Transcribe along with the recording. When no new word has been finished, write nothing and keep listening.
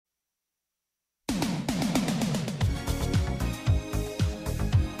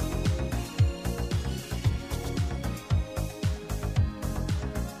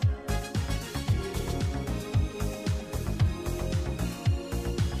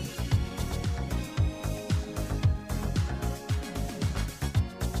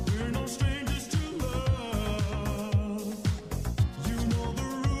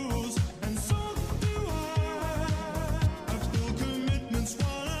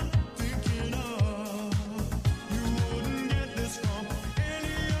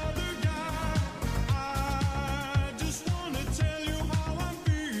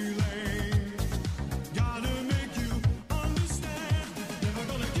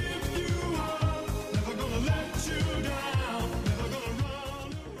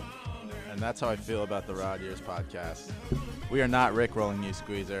and that's how I feel about the Rod Years podcast. We are not rickrolling you,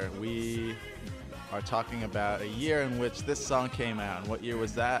 Squeezer. We are talking about a year in which this song came out. And what year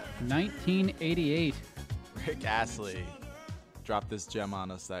was that? 1988. Rick Astley dropped this gem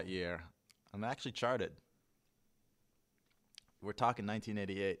on us that year. I'm actually charted. We're talking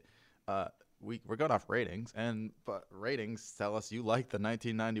 1988. We're going off ratings, but ratings tell us you like the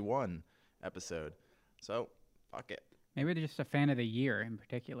 1991 episode. So, fuck it. Maybe they're just a fan of the year in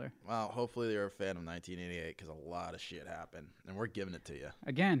particular. Well, hopefully you're a fan of 1988 because a lot of shit happened, and we're giving it to you.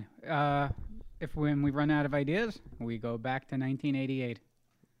 Again, if when we run out of ideas, we go back to 1988.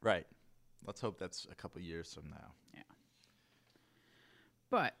 Right. Let's hope that's a couple years from now. Yeah.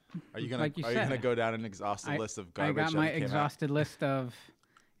 But are you gonna like you are said, you gonna go down an exhaustive list of garbage? I got my exhausted list of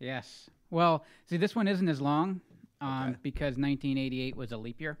yes. Well, see, this one isn't as long because 1988 was a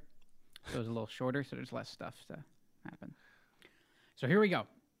leap year. So it was a little shorter, so there's less stuff to happen. So here we go.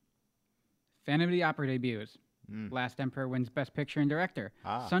 Phantom of the Opera debuts. Last Emperor wins Best Picture and Director.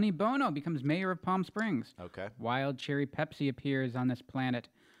 Sonny Bono becomes mayor of Palm Springs. Okay. Wild Cherry Pepsi appears on this planet.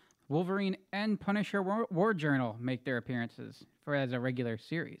 Wolverine and Punisher War Journal make their appearances as a regular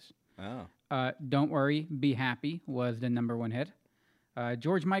series. Oh. Don't Worry, Be Happy was the #1 hit.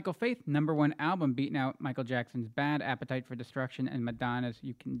 George Michael Faith, #1 album, beating out Michael Jackson's Bad, Appetite for Destruction, and Madonna's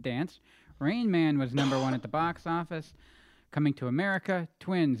You Can Dance. Rain Man was #1 at the box office. Coming to America,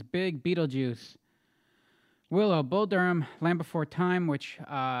 Twins, Big, Beetlejuice, Willow, Bull Durham, Land Before Time, which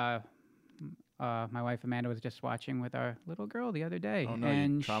my wife Amanda was just watching with our little girl the other day. Oh, no,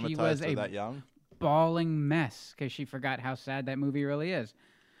 and you traumatized she was her that young? bawling mess because she forgot how sad that movie really is.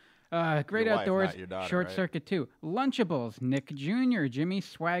 Great Your wife, Outdoors, not your daughter, Short right? Circuit 2, Lunchables, Nick Jr., Jimmy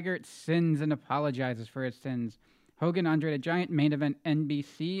Swaggart sins and apologizes for his sins. Hogan Andre the Giant, main event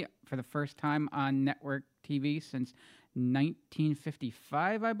NBC for the first time on network TV since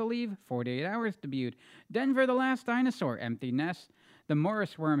 1955, I believe. 48 Hours debuted. Denver the Last Dinosaur, Empty Nest. The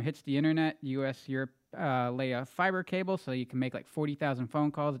Morris Worm hits the internet. U.S. Europe lay a fiber cable so you can make like 40,000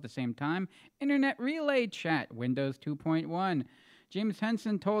 phone calls at the same time. Internet Relay Chat, Windows 2.1. James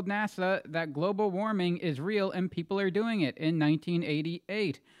Henson told NASA that global warming is real and people are doing it in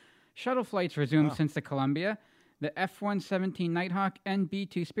 1988. Shuttle flights resumed since the Columbia. The F-117 Nighthawk and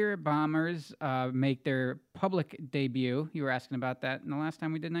B-2 Spirit bombers make their public debut. You were asking about that in the last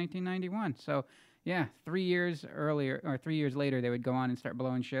time we did 1991. So, yeah, 3 years earlier, or 3 years later, they would go on and start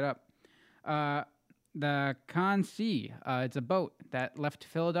blowing shit up. The Con-Sea, it's a boat that left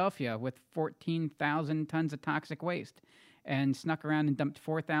Philadelphia with 14,000 tons of toxic waste and snuck around and dumped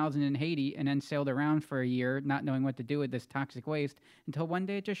 4,000 in Haiti and then sailed around for a year not knowing what to do with this toxic waste until one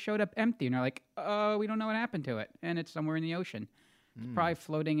day it just showed up empty. And they're like, we don't know what happened to it. And it's somewhere in the ocean. It's probably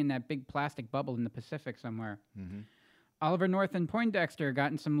floating in that big plastic bubble in the Pacific somewhere. Mm-hmm. Oliver North and Poindexter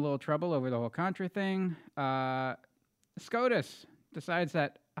got in some little trouble over the whole Contra thing. SCOTUS decides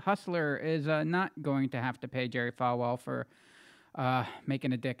that Hustler is not going to have to pay Jerry Falwell for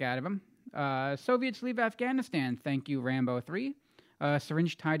making a dick out of him. Soviets leave Afghanistan. Thank you, Rambo 3.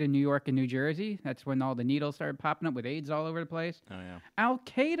 Syringe tied in New York and New Jersey. That's when all the needles started popping up with AIDS all over the place. Oh, yeah.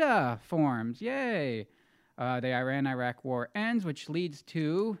 Al-Qaeda forms. Yay. The Iran-Iraq War ends, which leads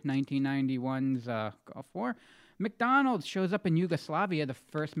to 1991's Gulf War. McDonald's shows up in Yugoslavia, the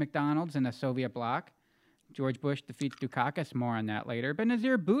first McDonald's in the Soviet bloc. George Bush defeats Dukakis. More on that later.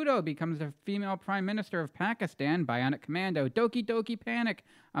 Benazir Bhutto becomes the female prime minister of Pakistan. Bionic Commando. Doki Doki Panic.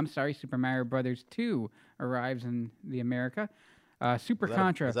 I'm sorry, Super Mario Brothers 2 arrives in the America. Super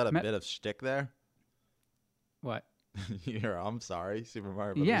Contra. Is that a bit of shtick there? What? I'm sorry, Super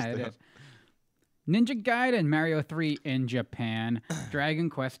Mario Brothers. Yeah, it is. Ninja Gaiden, Mario 3 in Japan. Dragon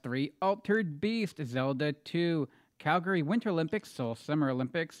Quest 3, Altered Beast, Zelda 2. Calgary Winter Olympics, Seoul Summer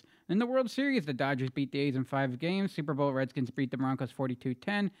Olympics. In the World Series, the Dodgers beat the A's in 5 games. Super Bowl, Redskins beat the Broncos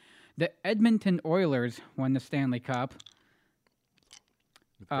 42-10. The Edmonton Oilers won the Stanley Cup.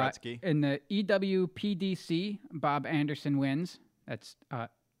 With Gretzky. In the EWPDC, Bob Anderson wins. That's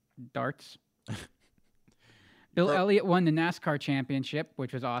darts. Bill Elliott won the NASCAR championship,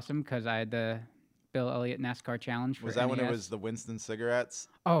 which was awesome because I had the Bill Elliott NASCAR challenge for Was that when it NES. was the Winston cigarettes?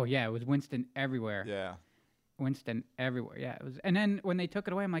 Oh, yeah, it was Winston everywhere. Yeah. Winston everywhere. Yeah, it was. And then when they took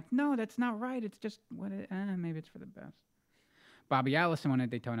it away, I'm like, no, that's not right. It's just what it. Maybe it's for the best. Bobby Allison won a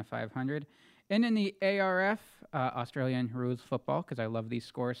Daytona 500, and in the ARF, Australian rules football, because I love these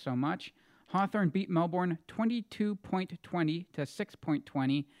scores so much. Hawthorn beat Melbourne 22.20 to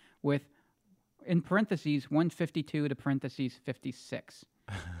 6.20 with, in parentheses, 152 to parentheses 56.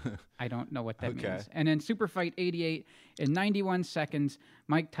 I don't know what that means. And then Super Fight 88 in 91 seconds,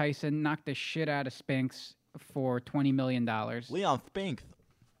 Mike Tyson knocked the shit out of Spinks for $20 million. Leon Spinks.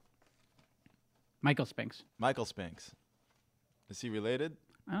 Michael Spinks. Michael Spinks. Is he related?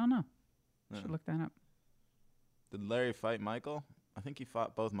 I don't know. No. Should look that up. Did Larry fight Michael? I think he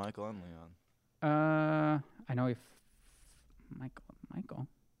fought both Michael and Leon. I know Michael.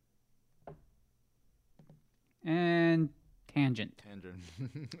 And Tangent.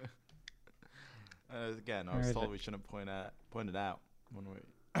 Again, I Where was is told it? we shouldn't point it out when we.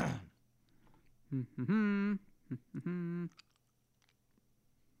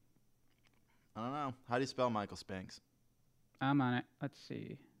 I don't know. How do you spell Michael Spinks? I'm on it. Let's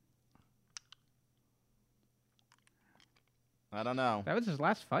see. I don't know. That was his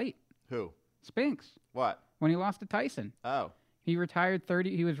last fight. Who? Spinks. What? When he lost to Tyson. Oh. He retired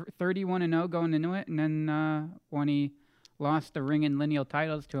 30. He was 31-0 going into it, and then when he lost the ring and lineal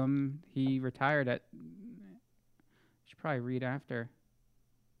titles to him, he retired at. Should probably read after.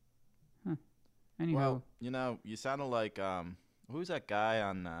 Huh. Anyhow. Well, you sounded like who's that guy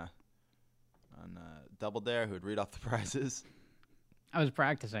on Double Dare who'd read off the prizes? I was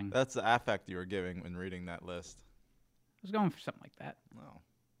practicing. That's the affect you were giving when reading that list. I was going for something like that. Oh,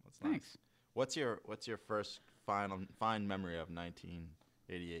 that's nice. Thanks. What's your first fine memory of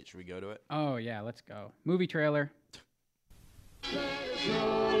 1988? Should we go to it? Oh yeah, let's go. Movie trailer.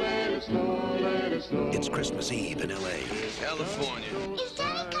 It's Christmas Eve in L.A. California. Is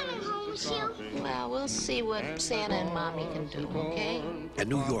Daddy coming home soon? Well, we'll see what Santa and Mommy can do, okay? And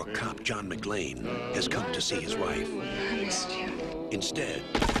New York cop John McClane has come to see his wife. I missed you. Instead,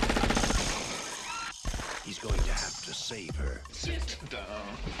 he's going to have to save her. Sit down.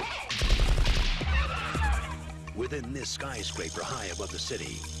 Within this skyscraper high above the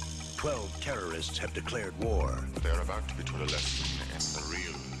city, 12 terrorists have declared war. They're about to be taught a lesson in the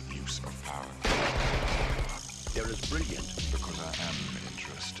real use of power. They're as brilliant Because I am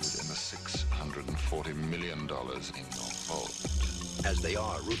interested in the $640 million in your vault. as they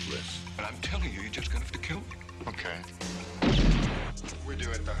are ruthless. But I'm telling you, you're just gonna have to kill me. Okay. We do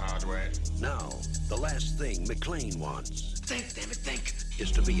it the hard way. Now, the last thing McClane wants Think, damn it, think.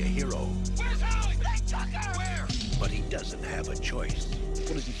 is to be a hero. Where's Holly? Hey, Tucker! Where? But he doesn't have a choice.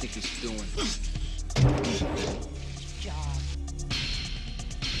 What does he think he's doing?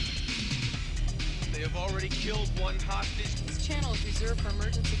 They have already killed one hostage. This channel is reserved for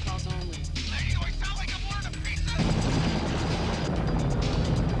emergency calls only. Lady, do I sound like I'm wearing a pizza?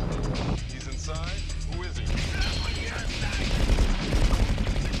 He's inside? Who is he?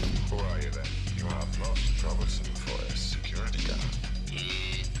 Who are you then? You are most troublesome for a security guard.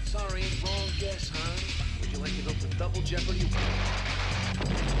 Sorry, wrong guess, huh? Would you like to go for double jeopardy? Do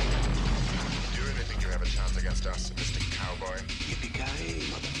you really think you have a chance against us, Mr. Cowboy? Yippee-ki-yay,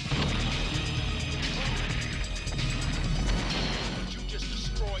 mother. You just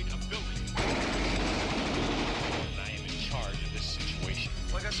destroyed a building. I am in charge of this situation.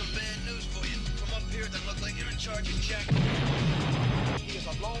 Well, I got some bad news for you. Come up here, then look like you're in charge of Jack. He is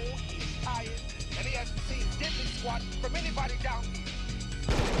alone, he is tired, and he hasn't seen Dipping Squad from anybody down here.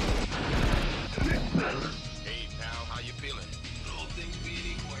 Hey, pal, how you feeling? All things being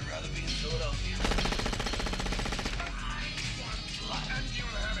equal, I'd rather be in Philadelphia. And you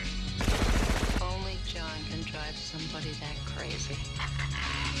have it. Only John can drive somebody that crazy.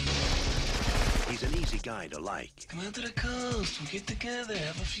 He's an easy guy to like Come out to the coast, we'll get together,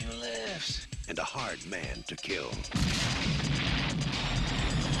 have a few laughs. and a hard man to kill.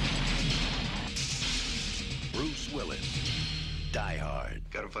 Bruce Willis, Die Hard.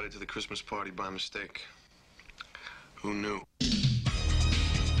 Got invited to the Christmas party by mistake. Who knew?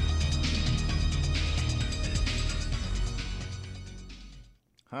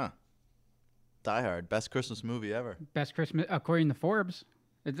 Huh. Die Hard, best Christmas movie ever. Best Christmas, according to Forbes.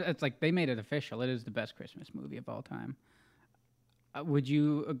 It's like they made it official. It is the best Christmas movie of all time. Would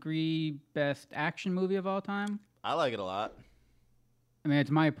you agree best action movie of all time? I like it a lot. I mean,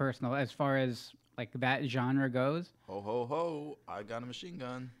 it's my personal, as far as like that genre goes. Ho, ho, ho, I got a machine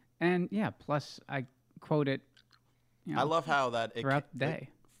gun. And yeah, plus I quote it. You know, I love how that throughout the day.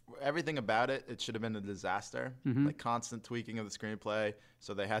 Everything about it should have been a disaster. Like constant tweaking of the screenplay,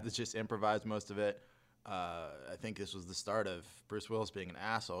 so they had to just improvise most of it. I think this was the start of Bruce Willis being an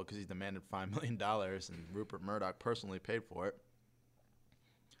asshole because he demanded $5 million and Rupert Murdoch personally paid for it.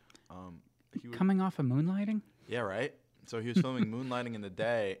 Coming off of Moonlighting? Yeah, right? So he was filming Moonlighting in the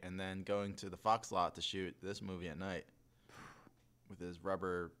day and then going to the Fox lot to shoot this movie at night with his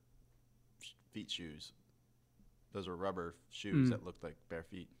rubber feet shoes. Those were rubber shoes that looked like bare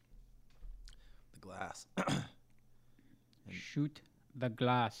feet. The glass. Shoot the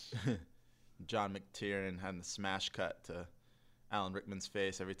glass. John McTiernan had the smash cut to Alan Rickman's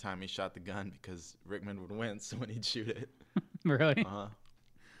face every time he shot the gun because Rickman would wince when he'd shoot it. Really? Uh-huh.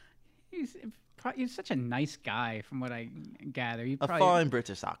 He's such a nice guy, from what I gather. A fine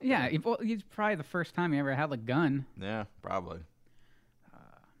British actor. Yeah, he's probably the first time he ever held a gun. Yeah, probably.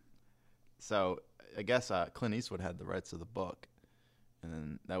 So I guess Clint Eastwood had the rights to the book, and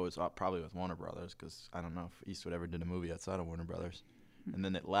then that was probably with Warner Brothers, because I don't know if Eastwood ever did a movie outside of Warner Brothers. And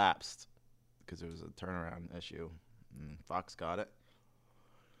then it lapsed because it was a turnaround issue, and Fox got it.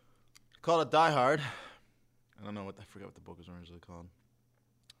 Called it Die Hard. I forget what the book was originally called.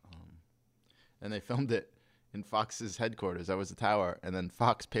 And they filmed it in Fox's headquarters. That was the tower, and then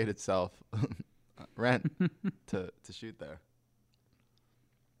Fox paid itself rent to shoot there.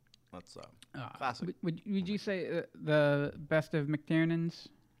 That's classic. Would you say the best of McTiernan's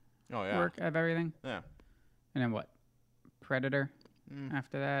work of everything? Yeah. And then what? Predator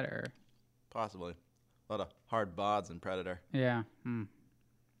after that, or possibly a lot of hard bods in Predator. Yeah.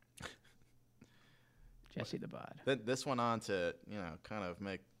 Jesse the Bod. This went on to kind of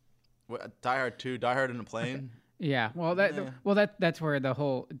make Die Hard 2, Die Hard in a Plane. Yeah. Well, that's where the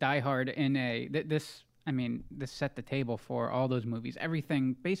whole Die Hard in this set the table for all those movies.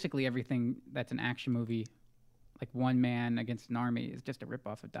 Basically everything that's an action movie, like one man against an army, is just a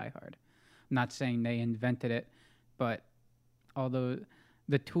ripoff of Die Hard. I'm not saying they invented it, but although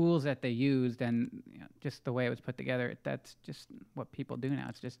the tools that they used and just the way it was put together, that's just what people do now.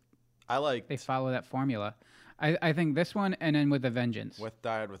 It's just they follow that formula. I think this one, and then with a Vengeance. With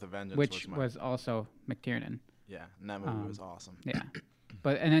Die Hard with a Vengeance, which was also McTiernan. Yeah, and that movie was awesome. Yeah.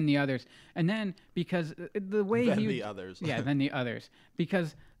 And then the others. And then because the way the others. Yeah, then the others.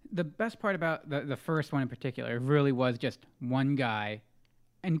 Because the best part about the first one in particular really was just one guy,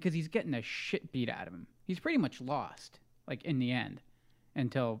 and because he's getting the shit beat out of him. He's pretty much lost, like, in the end,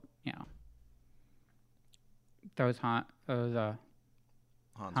 until, throws Hans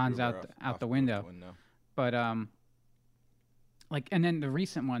out the window. But, and then the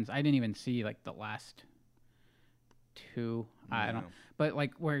recent ones, I didn't even see, like, the last two. I don't, but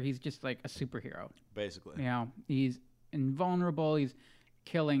like where he's just like a superhero, basically. He's invulnerable. He's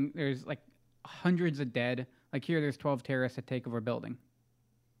killing. There's like hundreds of dead. Like here, there's 12 terrorists that take over a building.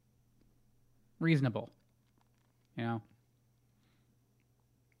 Reasonable, Well,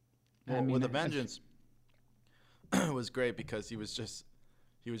 with the Vengeance, it was great because he was just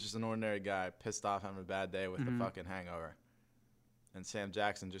an ordinary guy, pissed off, having a bad day with a fucking hangover. And Sam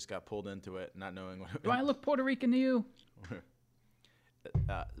Jackson just got pulled into it, not knowing what. Do I look Puerto Rican to you?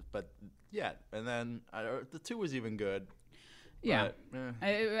 But yeah, and then the 2 was even good. Yeah,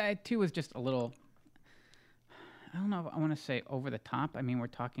 2 was just a little. I don't know if I want to say over the top. I mean, we're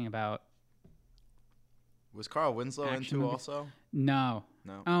talking about. Was Carl Winslow in 2 also? No.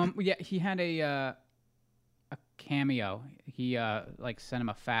 Yeah, he had a cameo. He sent him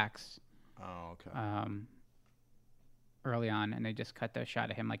a fax. Oh, okay. Early on, and they just cut the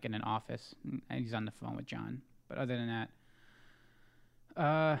shot of him like in an office, and he's on the phone with John. But other than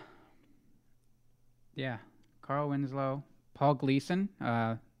that, yeah, Carl Winslow, Paul Gleason,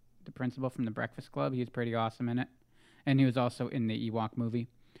 the principal from The Breakfast Club, he was pretty awesome in it, and he was also in the Ewok movie.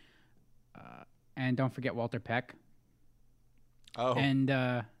 And don't forget Walter Peck. Oh, and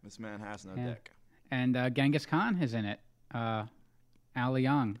this man has no dick. And Genghis Khan is in it. Al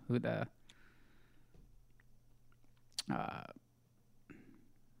Leong, who the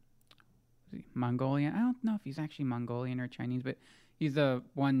Mongolian. I don't know if he's actually Mongolian or Chinese, but he's the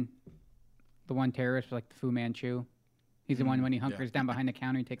one terrorist, like the Fu Manchu. He's the one when he hunkers down behind the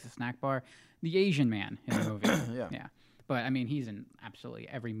counter, he takes a snack bar. The Asian man in the movie. Yeah. But I mean, he's in absolutely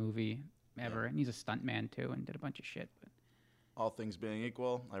every movie ever, and he's a stunt man too, and did a bunch of shit. But all things being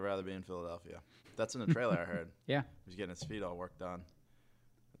equal, I'd rather be in Philadelphia. That's in the trailer I heard. Yeah, he's getting his feet all worked on.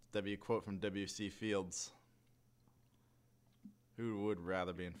 Quote from W.C. Fields. Who would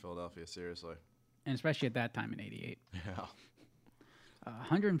rather be in Philadelphia, seriously? And especially at that time in '88. Yeah.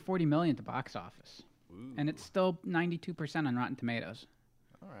 140 million at the box office. Ooh. And it's still 92% on Rotten Tomatoes.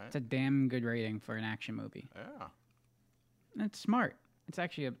 All right. It's a damn good rating for an action movie. Yeah. And it's smart. It's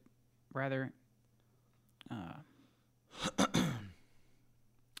actually a rather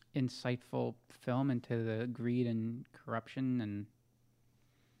insightful film into the greed and corruption and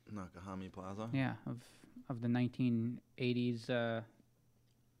Nakahami Plaza. Yeah, of the 1980s.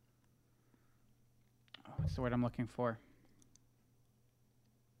 What's the word I'm looking for?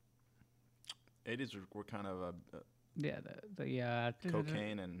 80s were kind of the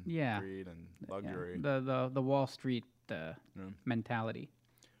cocaine and greed and luxury. Yeah, the Wall Street mentality.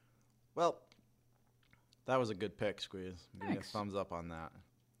 Well, that was a good pick, Squeeze. Give me a Thanks. thumbs up on that.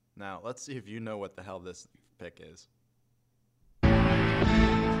 Now, let's see if you know what the hell this pick is.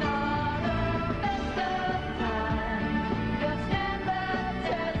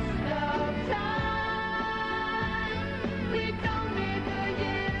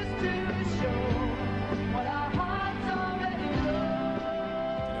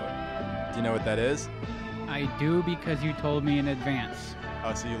 Do you know what that is? I do because you told me in advance.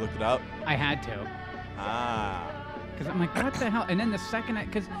 Oh, so you looked it up? I had to. Ah. Because I'm like, what the hell? And then the second,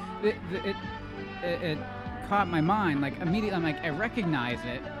 because it caught my mind, like immediately, I'm like, I recognize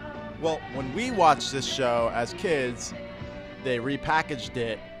it. Well, when we watched this show as kids, they repackaged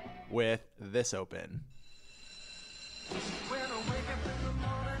it with this open.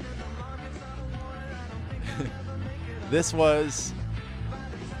 This was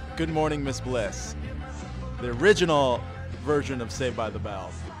Good Morning Miss Bliss, the original version of Saved by the Bell,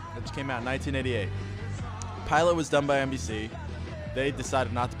 which came out in 1988. Pilot was done by NBC. They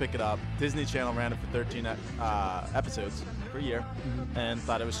decided not to pick it up. Disney Channel ran it for 13 episodes per year and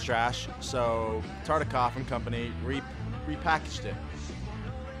thought it was trash. So Tartikoff and company repackaged it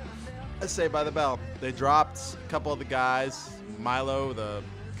as Saved by the Bell. They dropped a couple of the guys. Milo, the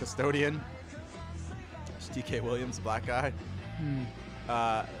custodian. DK Williams, the black guy. And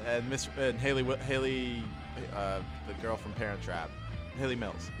Haley, the girl from Parent Trap. Haley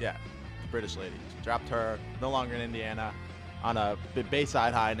Mills, yeah, the British lady. Dropped her, no longer in Indiana, on a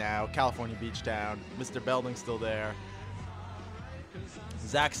Bayside High now, California beach town. Mr. Belding's still there.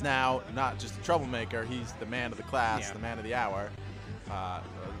 Zach's now not just a troublemaker, he's the man of the class, the man of the hour.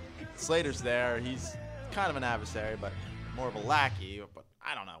 Slater's there, he's kind of an adversary, but more of a lackey, but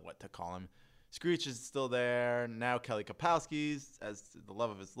I don't know what to call him. Screech is still there. Now Kelly Kapowski's as the love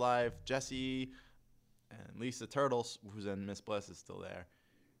of his life. Jesse and Lisa Turtles, who's in Miss Bliss, is still there.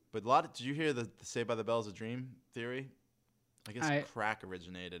 But did you hear the Saved by the Bell is a dream theory? I guess Crack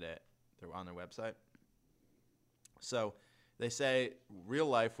originated it. They're on their website. So they say real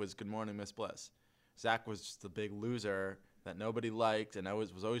life was Good Morning Miss Bliss. Zach was just a big loser that nobody liked and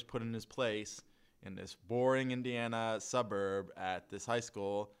was always put in his place in this boring Indiana suburb at this high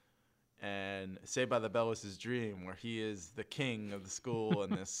school. And Saved by the Bell was his dream, where he is the king of the school in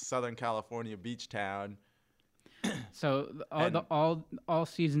this Southern California beach town. So all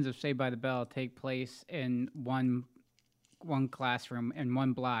seasons of Saved by the Bell take place in one classroom in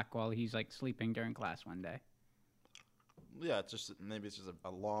one block while he's like sleeping during class one day. Yeah, it's just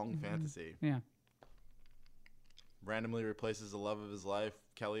a long fantasy. Yeah. Randomly replaces the love of his life,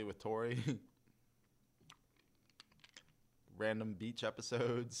 Kelly, with Tori. Random beach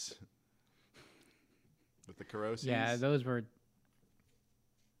episodes. With the Carosis. Yeah, those were...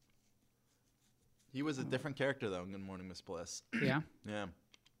 He was a different character, though, in Good Morning Miss Bliss. Yeah? Yeah.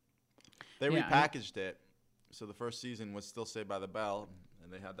 They repackaged it. So the first season was still Saved by the Bell,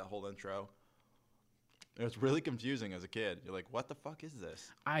 and they had that whole intro. It was really confusing as a kid. You're like, what the fuck is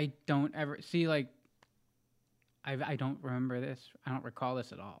this? I don't ever... See, like... I don't remember this. I don't recall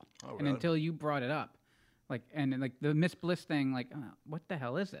this at all. Oh, really? And until you brought it up. Like, and like the Miss Bliss thing, like, what the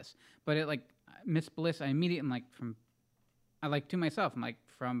hell is this? But it, like... Miss Bliss, I immediately to myself, I'm like,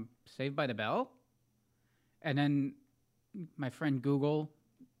 from Saved by the Bell? And then my friend Google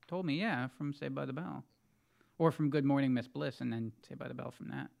told me, yeah, from Saved by the Bell. Or from Good Morning Miss Bliss, and then Saved by the Bell from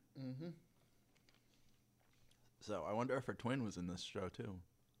that. Mm-hmm. So I wonder if her twin was in this show, too.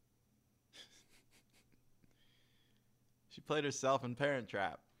 She played herself in Parent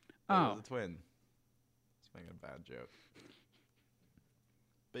Trap. It was a twin. It's making a bad joke.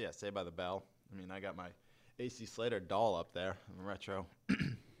 But yeah, Saved by the Bell. I mean, I got my AC Slater doll up there, retro.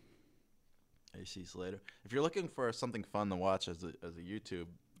 AC Slater. If you're looking for something fun to watch as a YouTube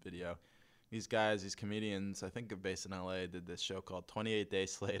video, these comedians, I think based in LA, did this show called 28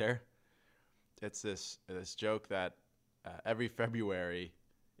 Days Slater. It's this joke that every February,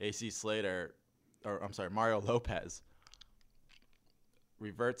 Mario Lopez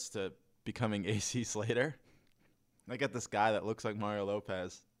reverts to becoming AC Slater. I get this guy that looks like Mario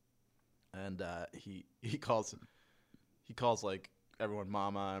Lopez, and he calls like everyone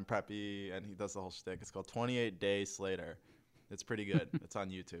mama and preppy, and he does the whole shtick. It's called 28 Days Slater. It's pretty good. It's on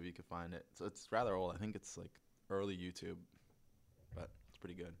YouTube. You can find it. So it's rather old. I think it's like early YouTube, but it's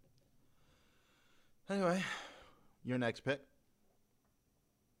pretty good. Anyway, your next pick.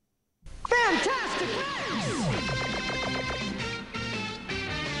 Fantastic!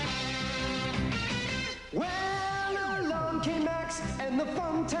 Well, along came Max, and the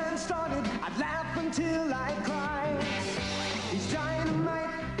fun time started. I'd laugh until I cried. He's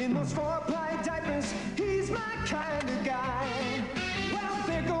dynamite in those 4-ply diapers. He's my kind of guy. Well,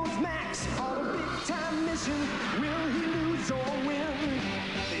 there goes Max on a big-time mission. Will he lose or win?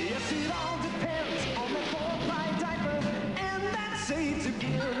 Yes, it all depends on the 4-ply diaper and that saves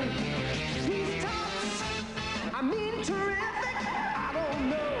again. He's tough, I mean terrific. I don't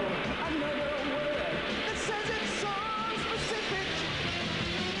know another word that says it's song specific.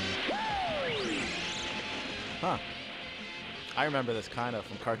 Woo! Huh. I remember this kind of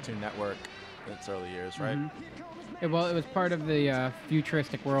from Cartoon Network in its early years, right? It was part of the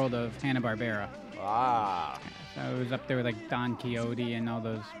futuristic world of Hanna-Barbera. Ah. So it was up there with like Don Quixote and all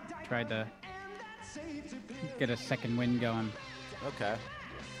those. Tried to get a second wind going. Okay.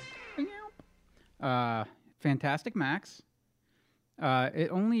 Fantastic Max. It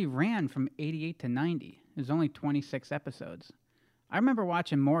only ran from 88 to 90. It was only 26 episodes. I remember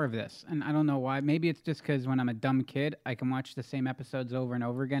watching more of this, and I don't know why. Maybe it's just because when I'm a dumb kid, I can watch the same episodes over and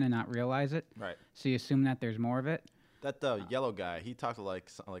over again and not realize it. Right. So you assume that there's more of it. That yellow guy, he talked like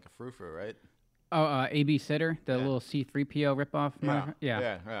a frou-frou, right? Oh, AB Sitter, the little C-3PO ripoff.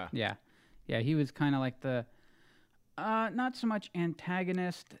 Yeah. He was kind of like the, not so much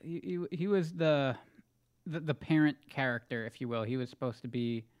antagonist. He was the parent character, if you will. He was supposed to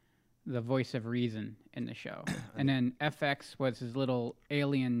be the voice of reason in the show. And then FX was his little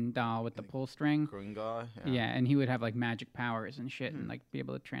alien doll with the pull string. Green guy. Yeah, and he would have like magic powers and shit and like be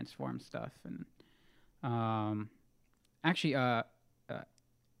able to transform stuff. And actually,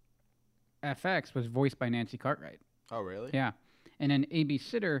 FX was voiced by Nancy Cartwright. Oh, really? Yeah. And then AB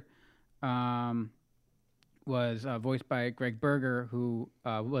Sitter was voiced by Greg Berger, who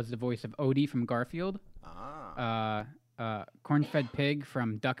was the voice of Odie from Garfield. Corn-fed Pig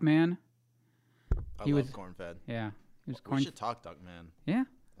from Duckman. I love Corn-fed. Yeah. He was We should talk Duckman. Yeah.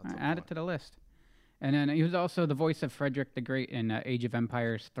 Add it to the list. And then he was also the voice of Frederick the Great in Age of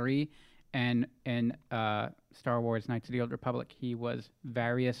Empires 3. And in Star Wars Knights of the Old Republic, he was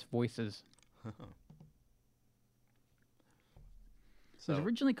various voices. So, it was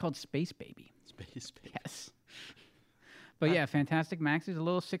originally called Space Baby. Space Baby. Yes. But yeah, Fantastic Max is a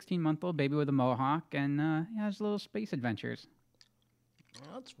little 16-month-old baby with a mohawk, and he has little space adventures.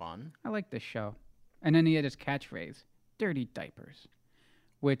 Well, that's fun. I like this show. And then he had his catchphrase, dirty diapers,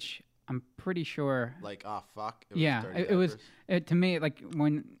 which I'm pretty sure... Like, oh, fuck. It was, to me, like,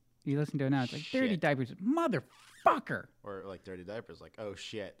 when you listen to it now, it's like, dirty diapers, motherfucker. Or like dirty diapers, like, oh,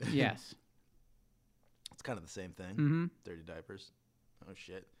 shit. Yes. It's kind of the same thing. Mm-hmm. Dirty diapers. Oh,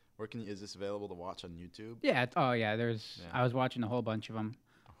 shit. Is this available to watch on YouTube? Yeah. I was watching a whole bunch of them.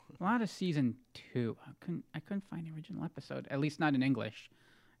 A lot of season 2. I couldn't find the original episode. At least not in English.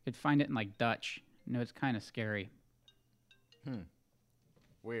 I could find it in like Dutch. You know, it's kind of scary.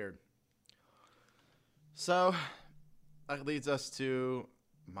 Weird. So that leads us to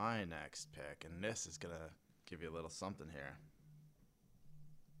my next pick, and this is gonna give you a little something here.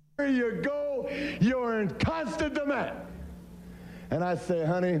 Here you go. You're in constant demand. And I say,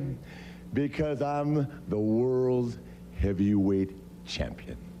 honey, because I'm the world's heavyweight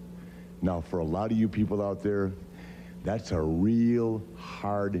champion. Now, for a lot of you people out there, that's a real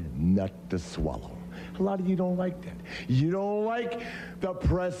hard nut to swallow. A lot of you don't like that. You don't like the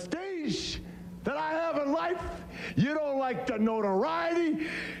prestige that I have in life. You don't like the notoriety.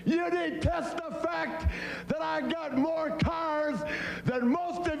 You detest the fact that I got more cars than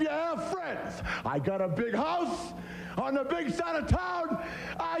most of you have friends. I got a big house on the big side of town.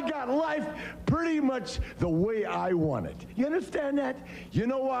 I got life pretty much the way I want it. You understand that? You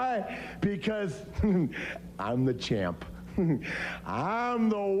know why? Because I'm the champ. I'm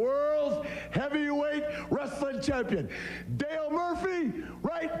the world's heavyweight wrestling champion. Dale Murphy,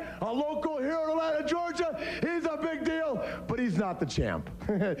 right? A local here in Atlanta, Georgia. He's a big deal, but he's not the champ.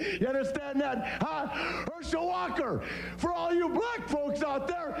 You understand that? Herschel Walker, for all you black folks out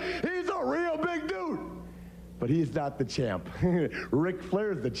there, he's a real big dude. But he's not the champ. Ric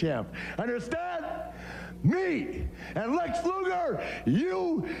Flair's the champ. Understand? Me and Lex Luger,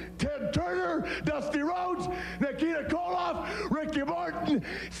 you, Ted Turner, Dusty Rhodes, Nikita Koloff, Ricky Morton,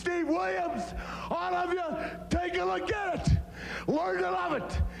 Steve Williams, all of you, take a look at it. Learn to love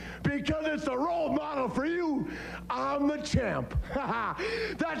it, because it's a role model for you. I'm the champ.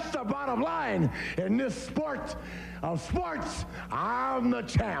 That's the bottom line in this sport of sports. I'm the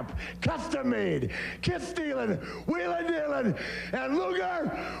champ. Custom made, kiss stealing, wheeling dealing, and Luger,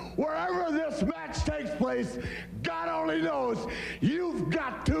 wherever this match takes place, God only knows, you've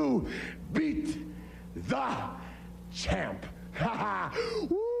got to beat the champ.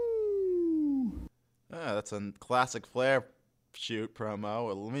 Woo! That's a classic Flair shoot promo,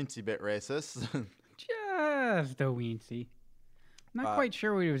 a weensy bit racist. Just a weensy. Not quite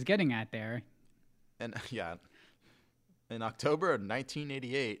sure what he was getting at there. And yeah, in October of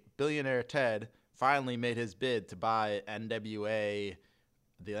 1988, billionaire Ted finally made his bid to buy the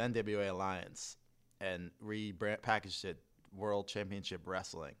NWA Alliance, and repackaged it World Championship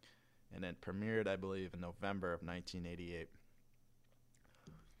Wrestling, and it premiered, I believe, in November of 1988.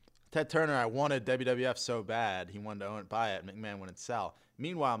 Ted Turner, I wanted WWF so bad, he wanted to buy it. McMahon wouldn't sell.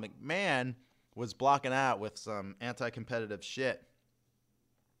 Meanwhile, McMahon was blocking out with some anti-competitive shit.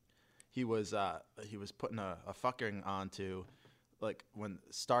 He was putting a fucking onto, like, when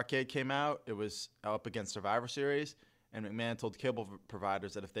Starrcade came out, it was up against Survivor Series, and McMahon told cable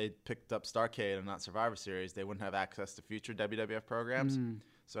providers that if they picked up Starrcade and not Survivor Series, they wouldn't have access to future WWF programs.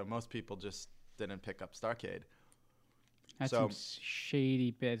 So most people just didn't pick up Starrcade. That's some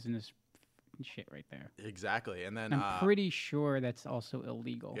shady business shit right there. Exactly. And then I'm pretty sure that's also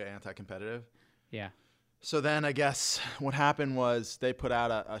illegal. Yeah, anti-competitive. Yeah. So then I guess what happened was they put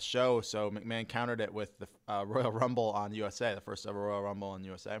out a show, so McMahon countered it with the Royal Rumble on USA, the first ever Royal Rumble on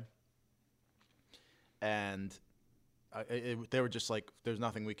USA. And they were just like, there's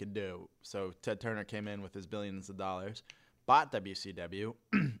nothing we could do. So Ted Turner came in with his billions of dollars, bought WCW,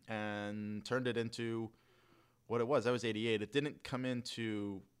 and turned it into what it was. That was 88. It didn't come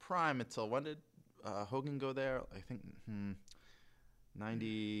into prime until, when did Hogan go there? I think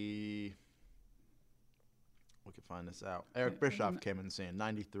 90... We could find this out. Eric Bischoff came in the scene,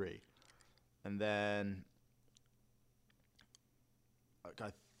 93. And then I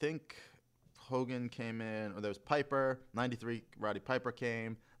think Hogan came in, or there was Piper. 93, Roddy Piper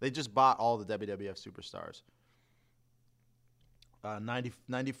came. They just bought all the WWF superstars.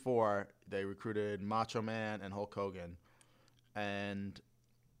 94, they recruited Macho Man and Hulk Hogan. And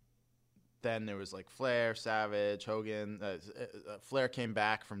then there was like Flair, Savage, Hogan. Flair came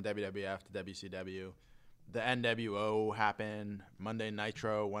back from WWF to WCW. The NWO happened. Monday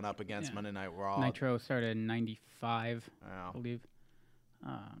Nitro went up against Monday Night Raw. Nitro started in 95, I believe.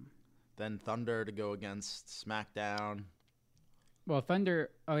 Then Thunder to go against SmackDown. Well,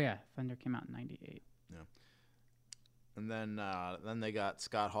 Thunder came out in 98. Yeah. And then they got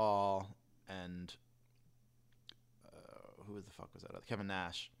Scott Hall and who the fuck was that? Kevin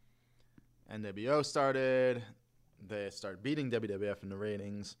Nash. NWO started. They started beating WWF in the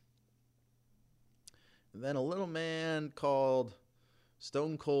ratings. And then a little man called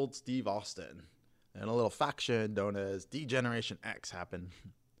Stone Cold Steve Austin and a little faction known as D-Generation X happened,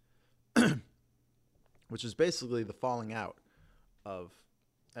 which is basically the falling out of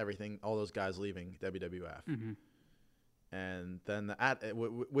everything, all those guys leaving WWF. Mm-hmm. And then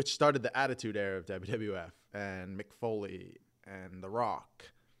which started the Attitude Era of WWF, and Mick Foley and The Rock.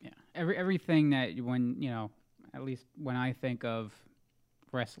 Yeah, everything that at least when I think of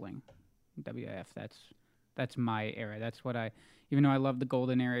wrestling, WWF, that's my era. That's what even though I love the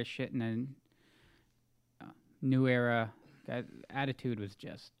golden era shit, and then new era, that Attitude was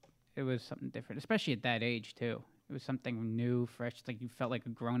it was something different, especially at that age too. It was something new, fresh. It's like you felt like a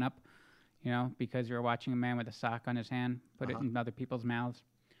grown up, because you were watching a man with a sock on his hand, put it in other people's mouths.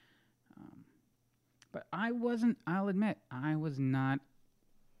 But I'll admit, I was not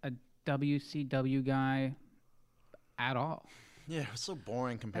a WCW guy at all. Yeah, it was so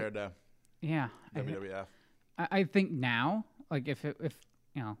boring compared to WWF. I think now, like if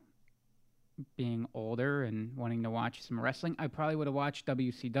being older and wanting to watch some wrestling, I probably would have watched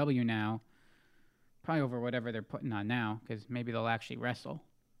WCW now, probably over whatever they're putting on now, because maybe they'll actually wrestle.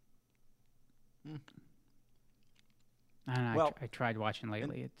 I tried watching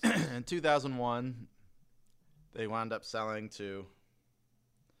lately. In 2001, they wound up selling to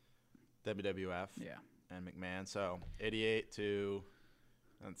WWF and McMahon. So 88 to...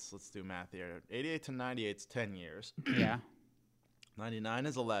 Let's do math here. 88 to 98 is 10 years. Yeah. 99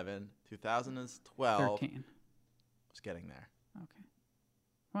 is 11. 2000 is 12. 13. I was getting there. Okay.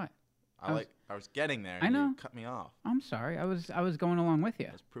 What? I was getting there. I know. You cut me off. I'm sorry. I was going along with you.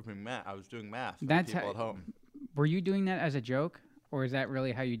 I was proving math. I was doing math for That's people at home. Were you doing that as a joke, or is that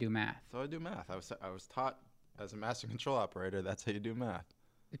really how you do math? So I do math. I was taught as a master control operator. That's how you do math.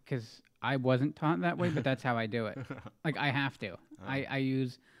 Because I wasn't taught that way, but that's how I do it. Like, I have to.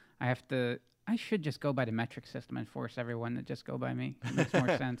 I should just go by the metric system and force everyone to just go by me. It makes more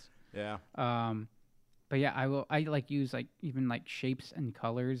sense. Yeah. But yeah, I use even shapes and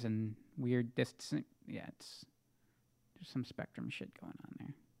colors and weird distance. Yeah, there's some spectrum shit going on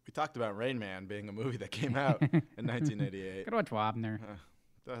there. We talked about Rain Man being a movie that came out in 1988. Gotta watch Wabner.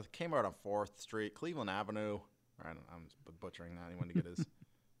 It came out on 4th Street, Cleveland Avenue. I'm butchering that. He wanted to get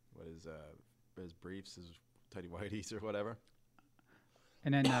his briefs, his tidy whities or whatever.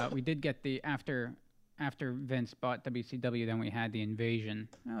 And then we did get the after Vince bought WCW, then we had the Invasion.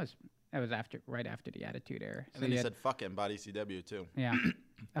 That was right after the Attitude Era. And then he said fuck it and bought ECW too. Yeah.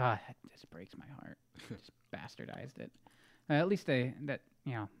 That just breaks my heart. Just bastardized it. At least the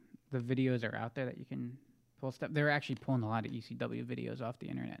videos are out there that you can pull stuff. They're actually pulling a lot of ECW videos off the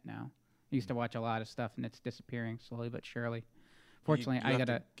internet now. I used to watch a lot of stuff and it's disappearing slowly but surely. Fortunately, You I have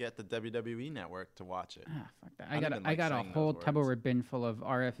gotta to get the WWE network to watch it. fuck that. I don't even like I got a saying those whole words. Tupperware bin full of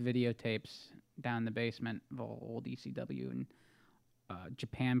RF videotapes down in the basement of old ECW and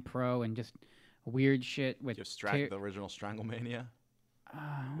Japan Pro and just weird shit with The original Stranglemania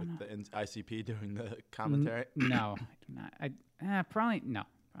with the ICP doing the commentary. No, I do not. Probably not.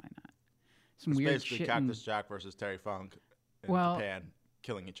 Some It's weird basically shit. Cactus Jack versus Terry Funk in Japan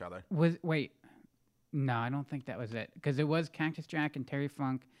killing each other. No, I don't think that was it because it was Cactus Jack and Terry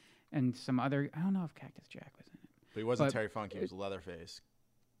Funk and some other. I don't know if Cactus Jack was in it. But he wasn't Terry Funk. He was Leatherface.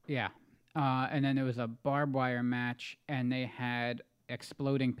 Yeah, and then there was a barbed wire match, and they had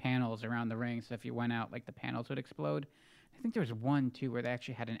exploding panels around the ring. So if you went out, like the panels would explode. I think there was one too where they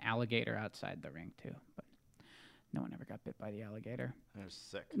actually had an alligator outside the ring too, but no one ever got bit by the alligator. That was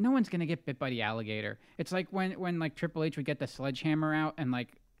sick. No one's gonna get bit by the alligator. It's like when like Triple H would get the sledgehammer out and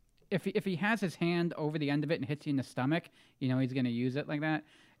like if he has his hand over the end of it and hits you in the stomach, you know he's gonna use it like that.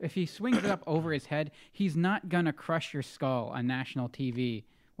 If he swings it up over his head, he's not gonna crush your skull on national TV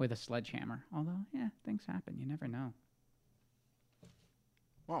with a sledgehammer. Although, yeah, things happen. You never know.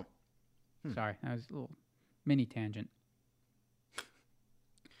 Well, sorry, that was a little mini tangent.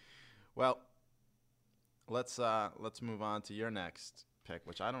 Well, let's move on to your next pick,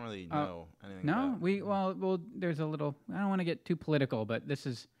 which I don't really know anything about. No, well, there's a little. I don't want to get too political, but this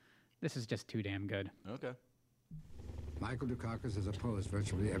is just too damn good. Okay. Michael Dukakis has opposed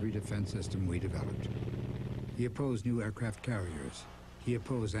virtually every defense system we developed. He opposed new aircraft carriers. He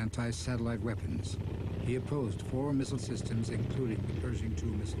opposed anti-satellite weapons. He opposed 4 missile systems, including the Pershing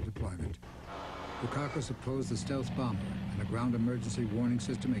II missile deployment. Dukakis opposed the stealth bomber and a ground emergency warning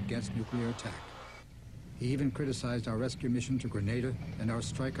system against nuclear attack. He even criticized our rescue mission to Grenada and our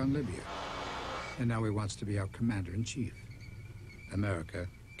strike on Libya. And now he wants to be our commander-in-chief. America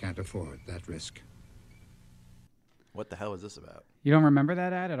can't afford that risk. What the hell is this about? You don't remember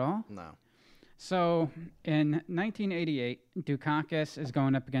that ad at all? No. So, in 1988, Dukakis is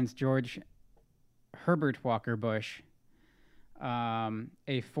going up against George Herbert Walker Bush,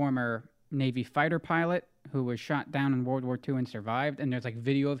 a former Navy fighter pilot who was shot down in World War II and survived. And there's like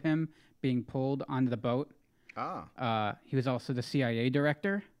video of him being pulled onto the boat. He was also the CIA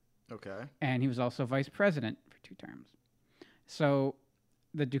director. Okay. And he was also vice president for 2 terms. So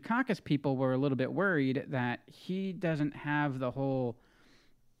the Dukakis people were a little bit worried that he doesn't have the whole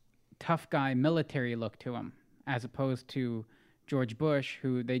tough guy military look to him, as opposed to George Bush,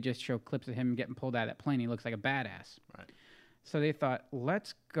 who they just show clips of him getting pulled out of that plane. He looks like a badass. Right. So they thought,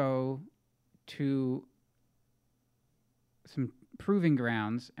 let's go to some proving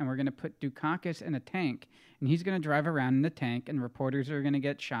grounds, and we're going to put Dukakis in a tank, and he's going to drive around in the tank, and reporters are going to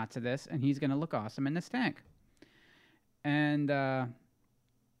get shots of this, and he's going to look awesome in this tank. And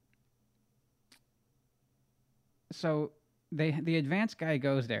so the advanced guy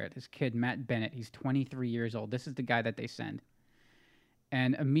goes there, this kid, Matt Bennett. He's 23 years old. This is the guy that they send.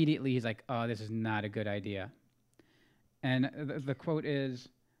 And immediately he's like, oh, this is not a good idea. And the quote is,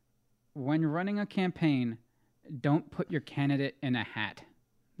 when running a campaign, don't put your candidate in a hat.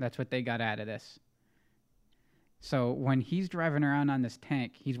 That's what they got out of this. So when he's driving around on this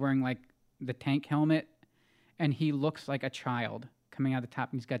tank, he's wearing like the tank helmet, and he looks like a child coming out the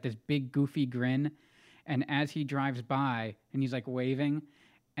top. And he's got this big goofy grin. And as he drives by, and he's like waving,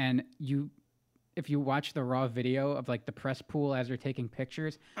 and if you watch the raw video of like the press pool as they're taking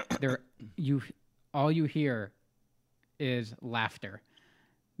pictures, all you hear is laughter.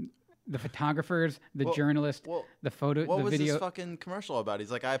 The photographers, the journalist, the photo, what the was video. this fucking commercial about?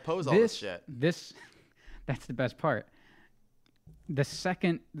 He's like, I oppose all this shit. That's the best part. The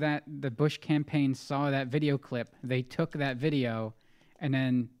second that the Bush campaign saw that video clip, they took that video and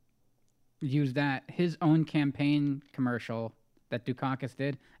then used his own campaign commercial that Dukakis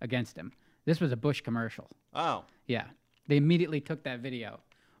did against him. This was a Bush commercial. Oh. Yeah. They immediately took that video.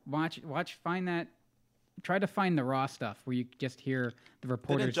 Find that. Try to find the raw stuff where you just hear the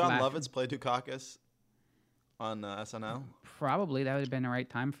reporters. Didn't John laughing. Lovitz play Dukakis on SNL? Probably. That would have been the right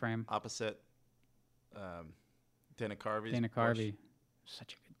time frame. Opposite Dana Carvey. Dana Carvey.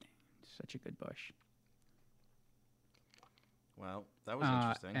 Such a good Bush. Well, that was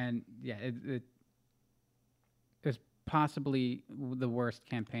interesting. And yeah, it was possibly the worst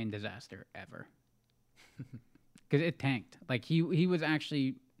campaign disaster ever. Because it tanked. Like he was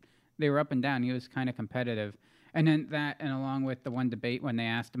actually, they were up and down. He was kind of competitive. And then that, and along with the one debate when they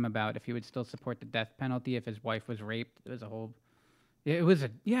asked him about if he would still support the death penalty if his wife was raped, it was a whole. That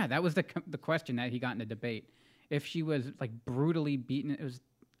was the question that he got in the debate. If she was like brutally beaten, it was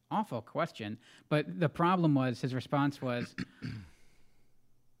awful question. But the problem was his response was,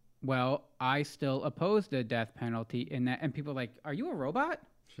 Well, I still oppose the death penalty in that. And people are like, are you a robot?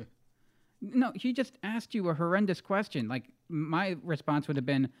 No, he just asked you a horrendous question. Like, my response would have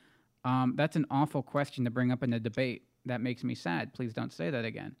been, that's an awful question to bring up in a debate. That makes me sad. Please don't say that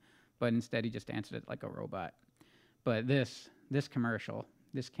again. But instead, he just answered it like a robot. But this commercial,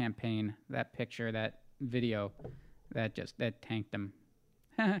 this campaign, that picture, that video, that tanked him.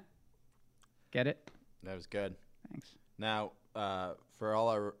 Get it? That was good. Thanks. Now, for all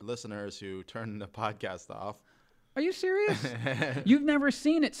our listeners who turned the podcast off. Are you serious? You've never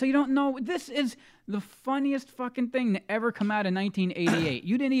seen it, so you don't know. This is the funniest fucking thing to ever come out in 1988.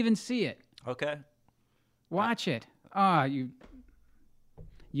 You didn't even see it. Okay. Watch it.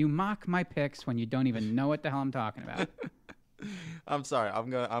 You mock my picks when you don't even know what the hell I'm talking about. I'm sorry.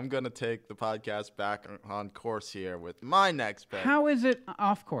 I'm gonna take the podcast back on course here with my next pick. How is it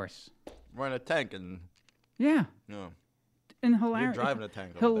off course? We're in a tank and. Yeah. No. And You're driving a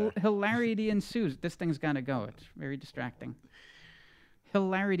tank over there. Hilarity ensues. This thing's got to go. It's very distracting.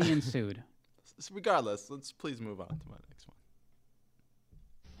 Hilarity ensued. Regardless, let's please move on to my next one.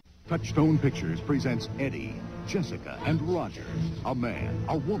 Touchstone Pictures presents Eddie, Jessica, and Roger. A man,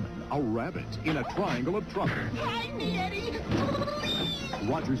 a woman, a rabbit in a triangle of trouble. Find me, Eddie!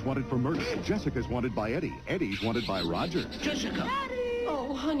 Roger's wanted for murder. Jessica's wanted by Eddie. Eddie's wanted by Roger. Jessica!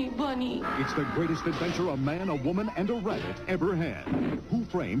 Oh, honey bunny. It's the greatest adventure a man, a woman, and a rabbit ever had. Who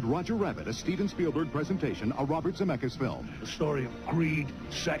Framed Roger Rabbit, a Steven Spielberg presentation, a Robert Zemeckis film. A story of greed,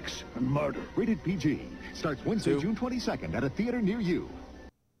 sex, and murder. Rated PG. Starts Wednesday, June 22nd at a theater near you.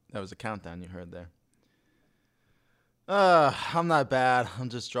 That was a countdown you heard there. I'm not bad. I'm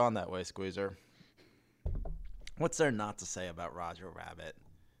just drawn that way, Squeezer. What's there not to say about Roger Rabbit?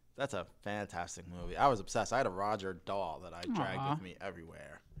 That's a fantastic movie. I was obsessed. I had a Roger doll that I dragged with me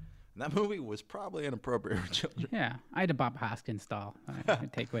everywhere. And that movie was probably inappropriate for children. Yeah, I had a Bob Hoskins doll I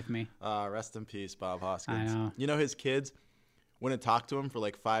would take with me. Rest in peace, Bob Hoskins. I know. You know, his kids wouldn't talk to him for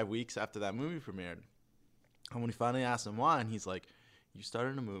like 5 weeks after that movie premiered. And when he finally asked him why, and he's like, you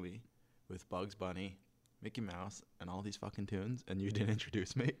started a movie with Bugs Bunny, Mickey Mouse, and all these fucking tunes, and you didn't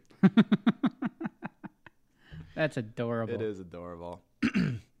introduce me? That's adorable. It is adorable.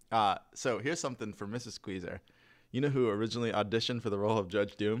 So here's something for Mrs. Squeezer. You know who originally auditioned for the role of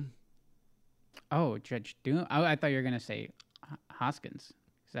Judge Doom? Oh, Judge Doom. Oh, I thought you were going to say Hoskins,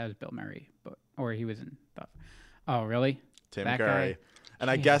 because that was Bill Murray, or he was in. Oh, really? Tim that Curry. Guy? And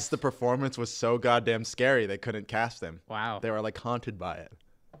I guess the performance was so goddamn scary they couldn't cast him. Wow. They were like haunted by it.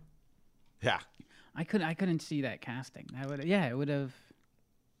 Yeah. I couldn't see that casting. It would have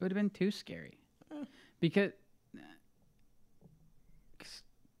been too scary. Because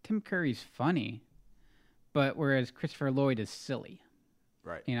Tim Curry's funny, but whereas Christopher Lloyd is silly.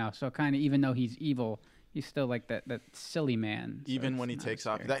 Right. You know, so kind of even though he's evil, he's still like that silly man. So even when he takes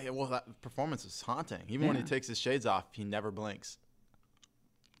off that performance is haunting. Even when he takes his shades off, he never blinks.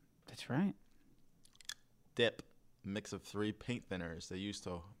 That's right. Dip, mix of 3 paint thinners they used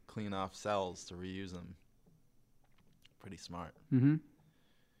to clean off cells to reuse them. Pretty smart. Mm-hmm.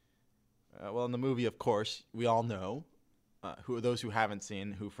 Well, in the movie, of course, we all know. Those who haven't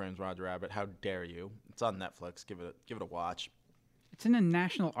seen Who Framed Roger Rabbit, how dare you? It's on Netflix. Give it a watch. It's in the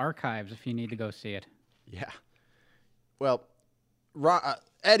National Archives if you need to go see it. Yeah. Well,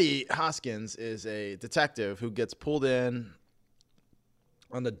 Eddie Hoskins is a detective who gets pulled in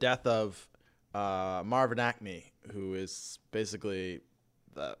on the death of Marvin Acme, who is basically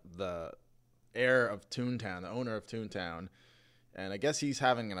the heir of Toontown, the owner of Toontown. And I guess he's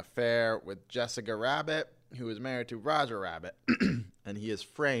having an affair with Jessica Rabbit, who is married to Roger Rabbit. And he is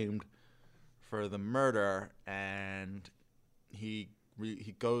framed for the murder, and he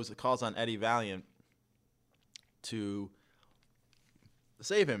calls on Eddie Valiant to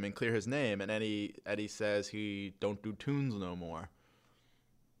save him and clear his name. And Eddie says he don't do tunes no more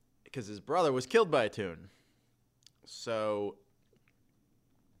because his brother was killed by a tune. So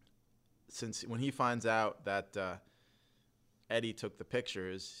when he finds out that Eddie took the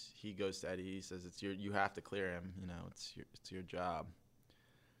pictures, he goes to Eddie. He says, you have to clear him. You know, it's your job.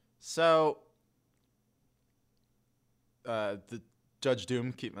 So the Judge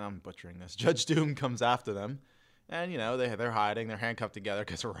Doom I'm butchering this. Judge Doom comes after them, and you know they're hiding. They're handcuffed together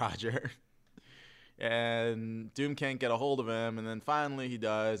because of Roger. And Doom can't get a hold of him, and then finally he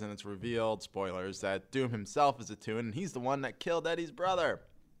does, and it's revealed, spoilers, that Doom himself is a tune, and he's the one that killed Eddie's brother.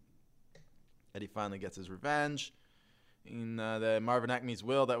 Eddie finally gets his revenge. In the Marvin Acme's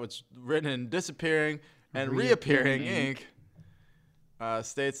will that was written in disappearing and reappearing ink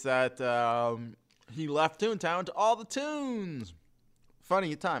states that he left Toontown to all the tunes.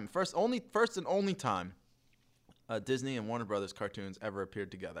 Funny time. First and only time Disney and Warner Brothers cartoons ever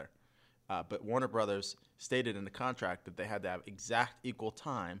appeared together. But Warner Brothers stated in the contract that they had to have exact equal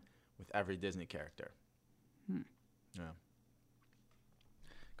time with every Disney character. Yeah.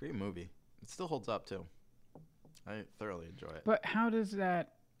 Great movie. It still holds up, too. I thoroughly enjoy it. But how does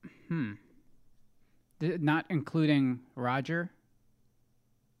that... Not including Roger?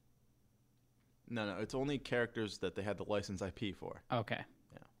 No, it's only characters that they had the license IP for. Okay.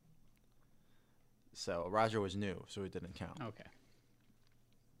 Yeah. So Roger was new, so it didn't count. Okay.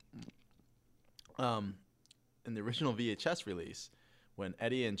 In the original VHS release, when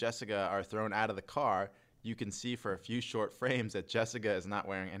Eddie and Jessica are thrown out of the car, you can see for a few short frames that Jessica is not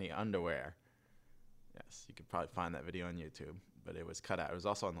wearing any underwear. Yes, you could probably find that video on YouTube, but it was cut out. It was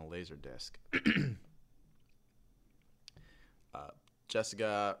also on the Laserdisc.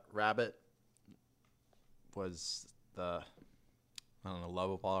 Jessica Rabbit was the,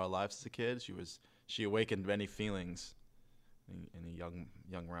 love of all our lives as a kid. She awakened many feelings in a young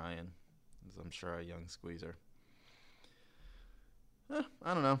Ryan, as I'm sure a young Squeezer.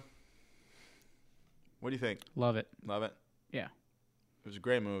 I don't know. What do you think? Love it. Love it? Yeah. It was a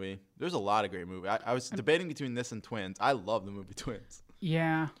great movie. There's a lot of great movies. I was debating between this and Twins. I love the movie Twins.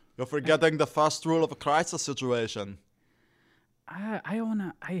 Yeah. You're forgetting the first rule of a crisis situation.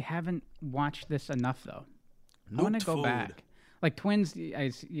 I haven't watched this enough though. I want to go back. Like Twins,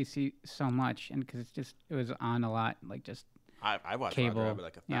 you see so much, and because it was on a lot, like just. I watched cable, Roger Rabbit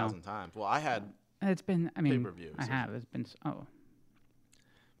like 1,000 times. Well, I had. It's been. I mean, pay-per-views. I have. It's been.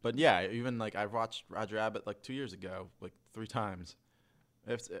 But yeah, even like I watched Roger Rabbit like 2 years ago, like 3 times.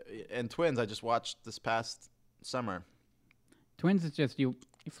 And Twins, I just watched this past summer. Twins is just you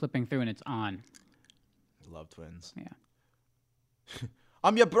flipping through and it's on. I love Twins. Yeah.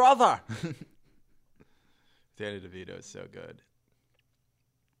 I'm your brother. Danny DeVito is so good.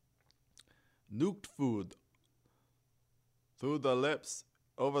 Nuked food. Through the lips,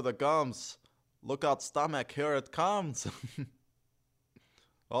 over the gums. Look out stomach, here it comes.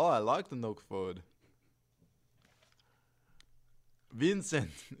 Oh, I like the nuke food. Vincent,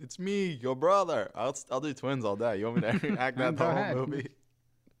 it's me, your brother. I'll do Twins all day. You want me to act that the whole movie?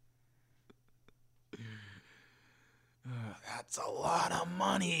 That's a lot of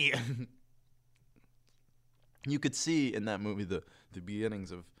money. You could see in that movie the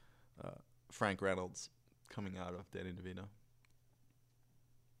beginnings of Frank Reynolds coming out of Danny DeVito.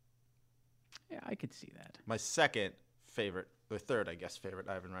 Yeah, I could see that. My second favorite, or third, I guess, favorite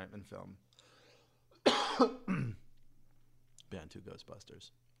Ivan Reitman film. Beyond Two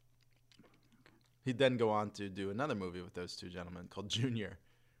Ghostbusters. He'd then go on to do another movie with those two gentlemen called Junior,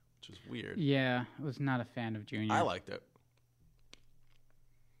 which was weird. Yeah, I was not a fan of Junior. I liked it.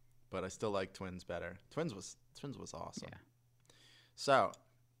 But I still like Twins better. Twins was awesome. Yeah. So,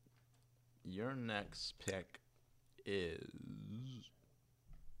 your next pick is...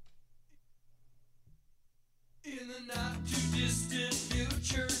 In the not too distant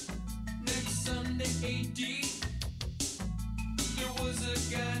future, next Sunday AD, there was a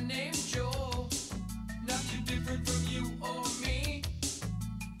guy named Joel, not too different from you or me.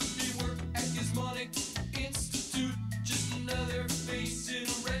 He worked at Gizmonic Institute, just another face in a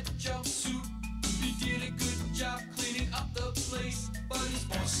red jumpsuit. He did a good job cleaning up the place, but his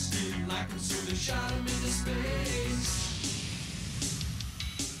boss didn't like him, so they shot him into space.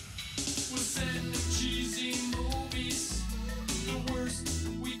 We'll send him cheesy movies, the worst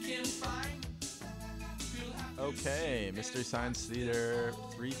we can find. Okay, Mystery Science Theater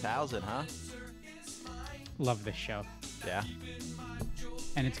 3000, huh? Love this show. Yeah.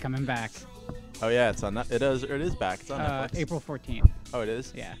 And it's coming back. Oh yeah, it's on. It is back. It's on Netflix. April 14th. Oh, it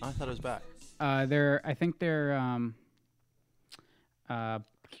is. Yeah. Oh, I thought it was back. I think they're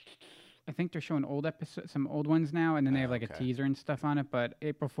showing old episodes, some old ones now, and then they have like a teaser and stuff on it. But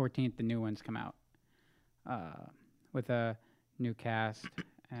April 14th, the new ones come out with a new cast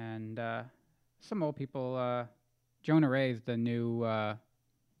and some old people. Jonah Ray's the new.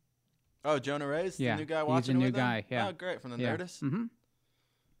 Jonah Ray's yeah, the new guy watching he's a new with them? guy. Yeah. Oh, great, from the yeah. Nerdist. Mm-hmm.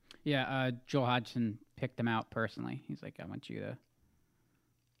 Yeah, Joel Hodgson picked him out personally. He's like, I want you to.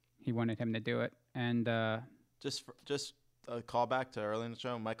 He wanted him to do it, and just a call back to early in the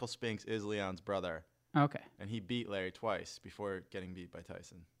show. Michael Spinks is Leon's brother. Okay. And he beat Larry twice before getting beat by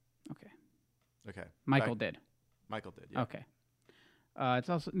Tyson. Okay. Michael did. Michael did. Yeah. Okay. It's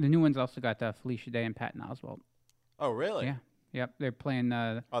also the new one's also got Felicia Day and Patton Oswalt. Oh, really? Yeah. Yep. They're playing.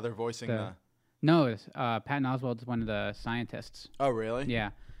 They're voicing the. No, Patton Oswalt's one of the scientists. Oh, really?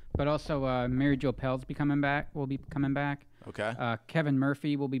 Yeah. But also, Mary Jo Pells will be coming back. Okay. Kevin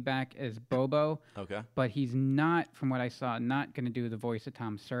Murphy will be back as Bobo. Okay. But he's not, from what I saw, not going to do the voice of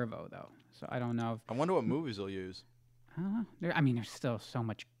Tom Servo, though. So I don't know. I wonder what movies they'll use. There's still so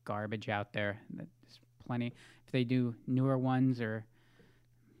much garbage out there. There's plenty. If they do newer ones or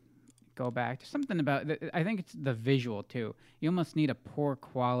go back to something about, I think it's the visual too. You almost need a poor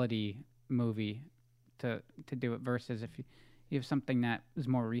quality movie to do it versus if you have something that is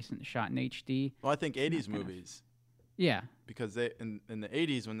more recent, shot in HD. Well, I think 80s movies. Yeah. Because they in the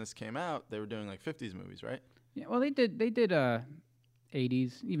 80s when this came out, they were doing like 50s movies, right? Yeah. Well, they did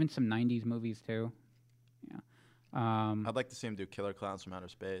 80s, even some 90s movies too. Yeah. I'd like to see them do Killer Clowns from Outer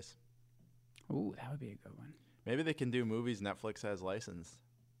Space. Ooh, that would be a good one. Maybe they can do movies Netflix has licensed.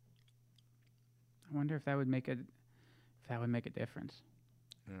 I wonder if that would make a difference.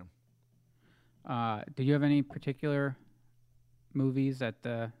 Yeah. Do you have any particular movies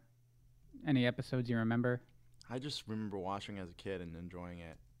that any episodes you remember? I just remember watching as a kid and enjoying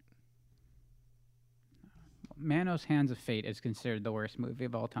it. Manos Hands of Fate is considered the worst movie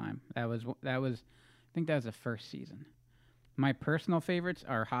of all time. That was I think that was the first season. My personal favorites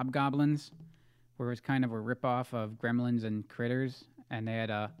are Hobgoblins, where it was kind of a ripoff of Gremlins and Critters, and they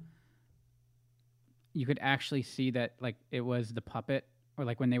had you could actually see that like it was the puppet, or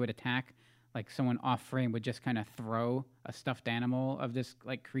like when they would attack, like someone off frame would just kind of throw a stuffed animal of this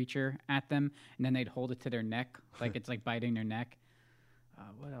like creature at them, and then they'd hold it to their neck, like it's like biting their neck.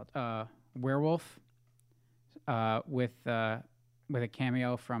 What else? Werewolf, with a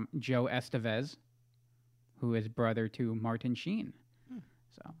cameo from Joe Estevez, who is brother to Martin Sheen.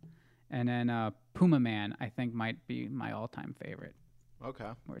 So, and then Puma Man, I think might be my all-time favorite. Okay.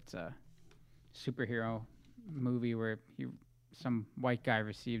 Where it's a superhero movie where some white guy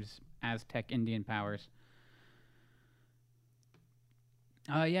receives Aztec Indian powers.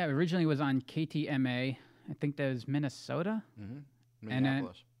 Yeah, originally it was on KTMA. I think that was Minnesota. Mm-hmm.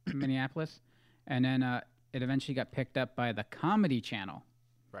 Minneapolis. And then, Minneapolis. And then it eventually got picked up by the Comedy Channel.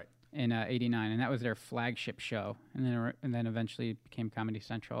 Right. In '89, and that was their flagship show. And then eventually became Comedy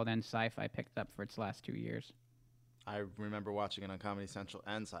Central. Then Sci-Fi picked it up for its last 2 years. I remember watching it on Comedy Central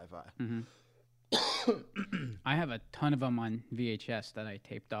and Sci-Fi. Mm-hmm. I have a ton of them on VHS that I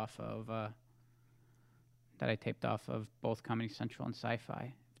taped off of. Both Comedy Central and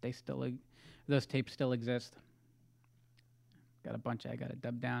Sci-Fi. Those tapes still exist. Got a bunch. I got to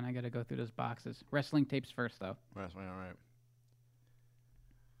dub down. I got to go through those boxes. Wrestling tapes first, though. Wrestling, all right.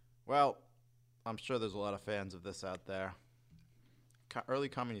 Well, I'm sure there's a lot of fans of this out there. Early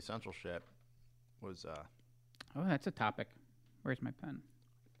Comedy Central shit was. Oh, that's a topic. Where's my pen?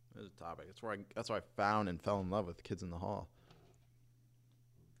 There's a topic. That's where I found and fell in love with Kids in the Hall.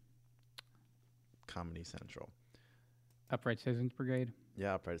 Comedy Central. Upright Citizens Brigade.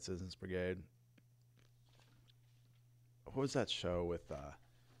 Yeah, Upright Citizens Brigade. What was that show with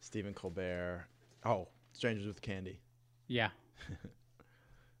Stephen Colbert? Oh, Strangers with Candy. Yeah.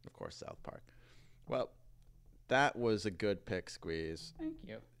 Of course, South Park. Well, that was a good pick, Squeeze. Thank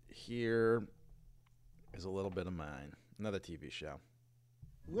you. Here is a little bit of mine. Another TV show.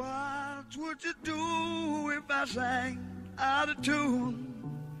 What would you do if I sang out of tune?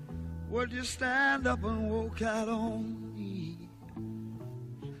 Would you stand up and walk out on me?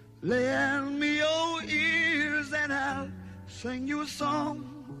 Lend me your ears and I'll sing you a song.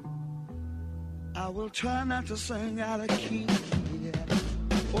 I will try not to sing out of key. Yeah.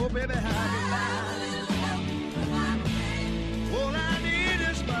 Oh, baby, how you like? All I need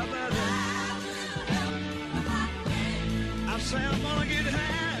is my buddy. I say I'm gonna get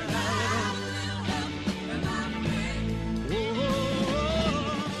high.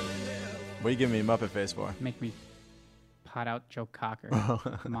 What are you giving me Muppet face for? Make me pot out Joe Cocker,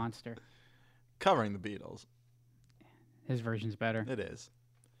 monster. Covering the Beatles. His version's better. It is.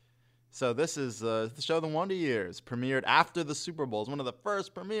 So this is the show The Wonder Years. Premiered after the Super Bowl. It's one of the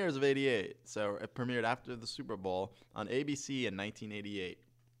first premieres of '88. So it premiered after the Super Bowl on ABC in 1988.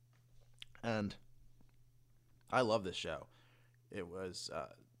 And I love this show. It was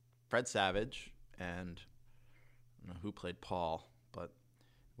Fred Savage and I don't know who played Paul, but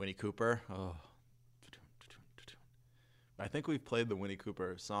Winnie Cooper. Oh, I think we've played the Winnie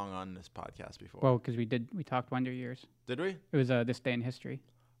Cooper song on this podcast before. Well, because we talked Wonder Years. Did we? It was This Day in History.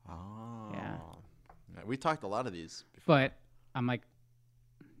 Oh. Yeah. We talked a lot of these before. But I'm like,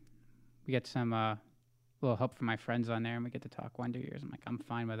 we get some little help from my friends on there, and we get to talk Wonder Years. I'm like, I'm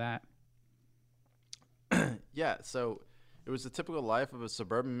fine with that. Yeah, so it was the typical life of a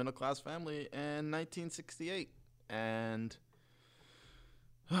suburban middle-class family in 1968. And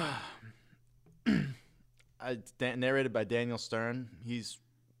narrated by Daniel Stern. He's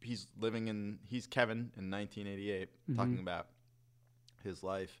Kevin in 1988, talking about his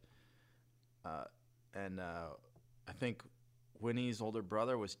life. And I think Winnie's older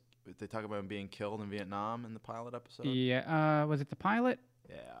brother was They talk about him being killed in Vietnam in the pilot episode. Yeah. Was it the pilot?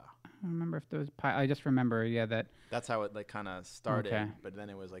 Yeah. I don't remember if there was I just remember, that. That's how it like kind of started, Okay. but then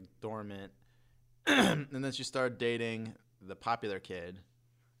it was like dormant, and then she started dating the popular kid,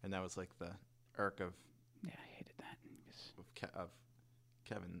 and that was like the irk of Yeah, I hated that. of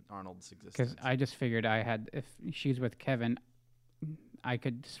Kevin Arnold's Because existence. I just figured if she's with Kevin, I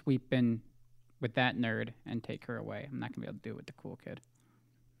could sweep in with that nerd and take her away. I'm not going to be able to do it with the cool kid.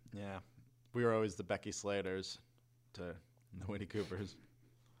 Yeah, we were always the Becky Slaters to the Winnie Coopers.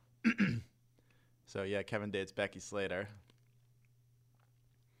 So yeah, Kevin dates Becky Slater,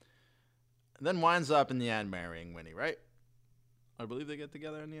 and then winds up in the end marrying Winnie, right? I believe they get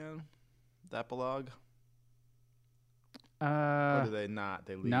together in the end. The epilogue. Or do they not?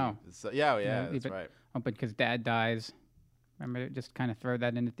 They leave. No. So, yeah, leave that's it right. Open because Dad dies. Remember, just kind of throw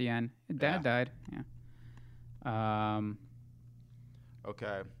that in at the end. Dad died. Yeah.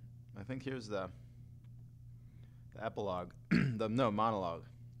 Okay, I think here's the epilogue. Monologue.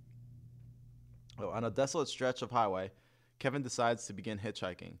 Oh, on a desolate stretch of highway, Kevin decides to begin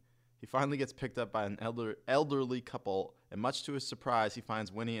hitchhiking. He finally gets picked up by an elderly couple, and much to his surprise, he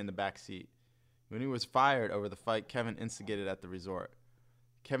finds Winnie in the back seat. Winnie was fired over the fight Kevin instigated at the resort.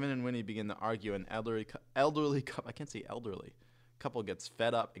 Kevin and Winnie begin to argue, and elderly couple gets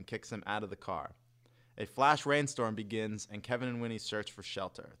fed up and kicks him out of the car. A flash rainstorm begins, and Kevin and Winnie search for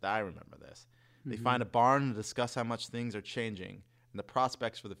shelter. I remember this. They find a barn and discuss how much things are changing and the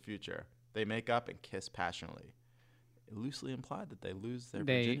prospects for the future. They make up and kiss passionately. It loosely implied that they lose their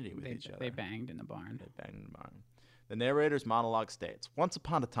virginity with each other. They banged in the barn. The narrator's monologue states, "Once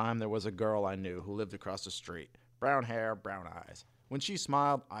upon a time, there was a girl I knew who lived across the street. Brown hair, brown eyes. When she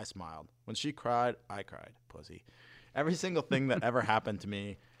smiled, I smiled. When she cried, I cried. Pussy. Every single thing that ever happened to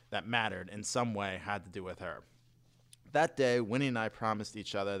me that mattered in some way had to do with her. That day, Winnie and I promised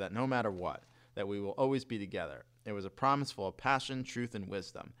each other that no matter what, that we will always be together. It was a promise full of passion, truth, and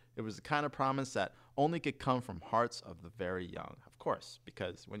wisdom. It was the kind of promise that only could come from hearts of the very young." Of course,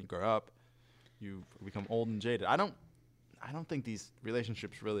 because when you grow up, you become old and jaded. I don't think these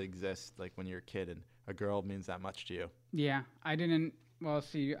relationships really exist, like when you're a kid and a girl means that much to you. Yeah, I didn't. Well,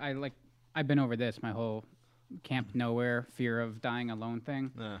 see, I've been over this, my whole Camp Nowhere fear of dying alone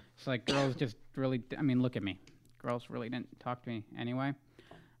thing. Yeah. It's like girls just really, I mean, look at me. Girls really didn't talk to me anyway.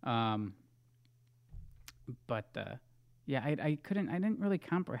 But yeah, I didn't really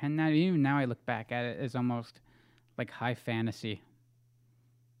comprehend that. Even now I look back at it as almost like high fantasy.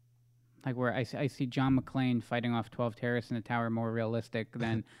 Like where I see John McClane fighting off 12 terrorists in the tower more realistic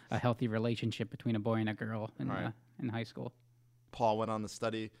than a healthy relationship between a boy and a girl in high school. Paul went on to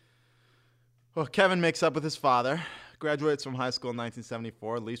study. Well, Kevin makes up with his father, graduates from high school in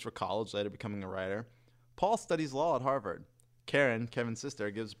 1974, leaves for college, later becoming a writer. Paul studies law at Harvard. Karen, Kevin's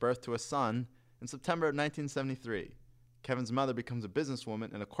sister, gives birth to a son in September of 1973. Kevin's mother becomes a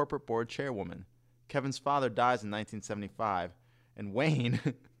businesswoman and a corporate board chairwoman. Kevin's father dies in 1975, and Wayne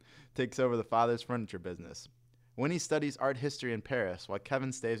takes over the father's furniture business. Winnie studies art history in Paris, while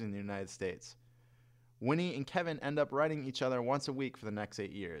Kevin stays in the United States. Winnie and Kevin end up writing each other once a week for the next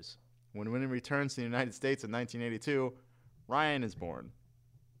 8 years. When Winnie returns to the United States in 1982, Ryan is born.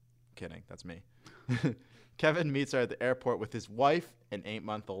 Kidding, that's me. Kevin meets her at the airport with his wife and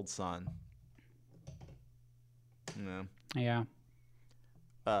 8-month-old son. No. Yeah.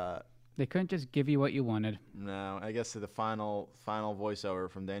 They couldn't just give you what you wanted. No, I guess the final voiceover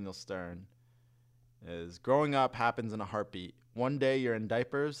from Daniel Stern is, "Growing up happens in a heartbeat. One day you're in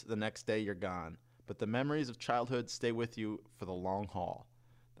diapers, the next day you're gone. But the memories of childhood stay with you for the long haul."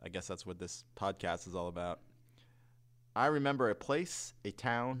 I guess that's what this podcast is all about. "I remember a place, a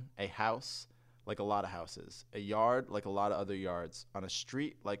town, a house, like a lot of houses. A yard like a lot of other yards. On a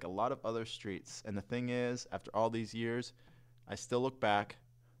street like a lot of other streets. And the thing is, after all these years, I still look back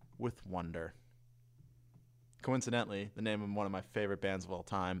with wonder." Coincidentally, the name of one of my favorite bands of all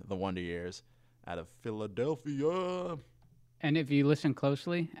time, The Wonder Years, out of Philadelphia. And if you listen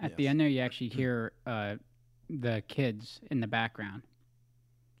closely, at the end there, you actually hear the kids in the background.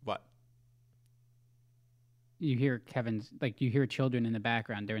 What? You hear you hear children in the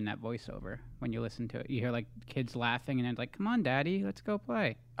background during that voiceover when you listen to it. You hear like kids laughing and they're like, "Come on, Daddy, let's go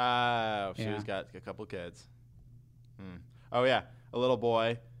play." Oh, so he's got a couple kids. Oh, yeah. A little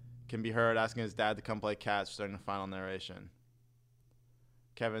boy can be heard asking his dad to come play catch during the final narration.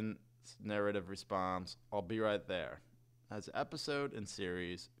 Kevin's narrative responds, "I'll be right there," as the episode and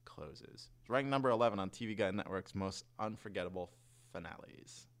series closes. It's ranked number 11 on TV Guide Network's most unforgettable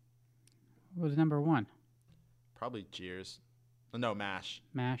finales. What was number 1? Probably Cheers. No, MASH.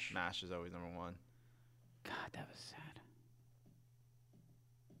 MASH. MASH is always number 1. God, that was sad.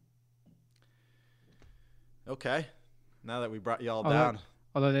 Okay. Now that we brought you all Although, down.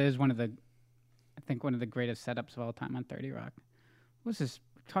 although that is one of the greatest setups of all time on 30 Rock. What's this?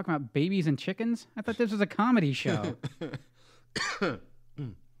 Talking about babies and chickens? I thought this was a comedy show.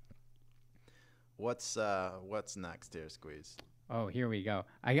 What's next here, Squeeze? Oh, here we go.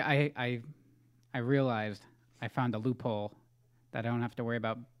 I realized I found a loophole that I don't have to worry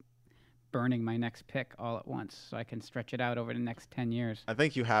about burning my next pick all at once, so I can stretch it out over the next 10 years. I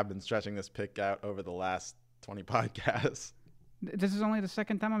think you have been stretching this pick out over the last 20 podcasts. This is only the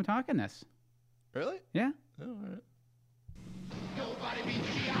second time I'm talking this. Really? Yeah. Oh, all right. Nobody beats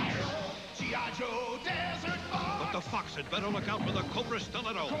G.I. Joe Desert Fox. But the Fox had better look out for the Cobra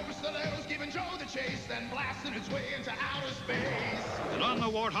Stiletto. Cobra Stiletto's giving Joe the chase, then blasting its way into outer space. And on the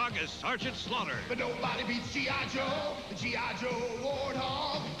Warthog is Sergeant Slaughter. But nobody beats G.I. Joe, the G.I. Joe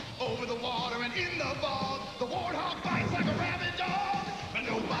Warthog. Over the water and in the bog, the Warthog bites like a rabid dog. But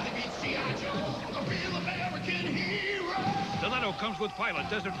nobody beats G.I. Joe, a real American hero. Stiletto comes with pilot,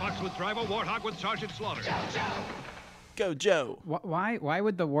 Desert Fox with driver, Warthog with Sergeant Slaughter. Go, Joe. Why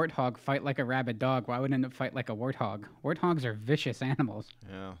would the warthog fight like a rabid dog? Why wouldn't it fight like a warthog? Warthogs are vicious animals.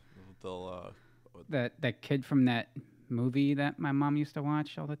 Yeah, they'll. That kid from that movie that my mom used to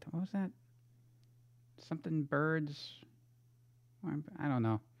watch all the time. What was that? Something birds. I don't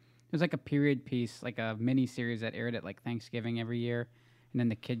know. It was like a period piece, like a mini series that aired at like Thanksgiving every year, and then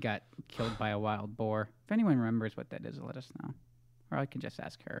the kid got killed by a wild boar. If anyone remembers what that is, let us know, or I can just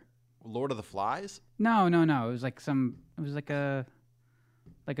ask her. Lord of the Flies? No. It was like an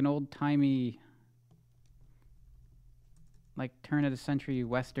old timey, like turn of the century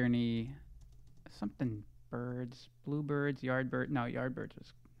westerny, something birds, bluebirds, yardbird. No, yardbirds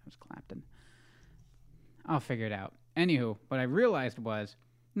was Clapton. I'll figure it out. Anywho, what I realized was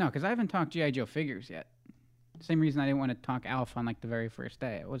no, because I haven't talked G.I. Joe figures yet. Same reason I didn't want to talk Alf on like the very first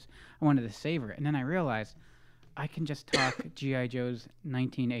day. I wanted to savor it, and then I realized I can just talk G.I. Joe's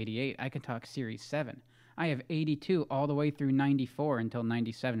 1988. I can talk Series 7. I have 82 all the way through 94 until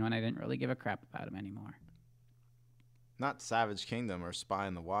 97 when I didn't really give a crap about him anymore. Not Savage Kingdom or Spy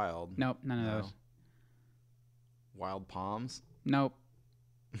in the Wild. Nope, none of those. Wild Palms? Nope.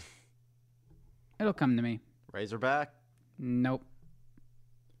 It'll come to me. Razorback? Nope.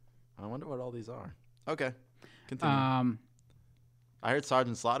 I wonder what all these are. Okay, continue. I heard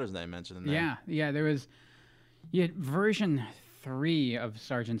Sergeant Slaughter's name mentioned in there. Yeah, there was... You had version 3 of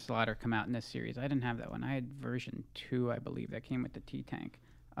Sergeant Slaughter come out in this series. I didn't have that one. I had version 2, I believe, that came with the T-Tank.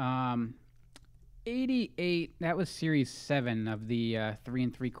 88, that was Series 7 of the 3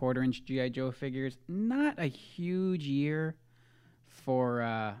 3/4-inch G.I. Joe figures. Not a huge year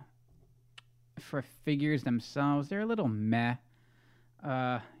for figures themselves. They're a little meh.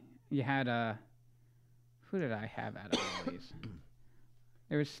 You had who did I have out of all these?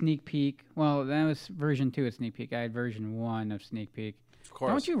 There was Sneak Peek. Well, that was version 2 of Sneak Peek. I had version 1 of Sneak Peek. Of course.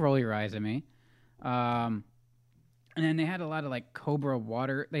 Don't you roll your eyes at me. And then they had a lot of like Cobra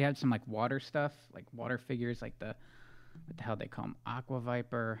water. They had some like water stuff, like water figures, like what the hell they call them? Aqua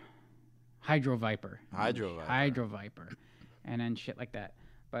Viper, Hydro Viper. Hydro Viper. And then shit like that.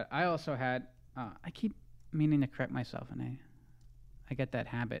 But I also had, I keep meaning to correct myself, and I get that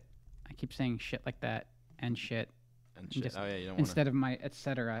habit. I keep saying shit like that and shit. And shit. Just, oh, yeah, you don't instead of my et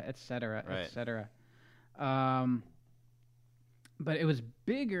cetera, et cetera, right. et cetera. But it was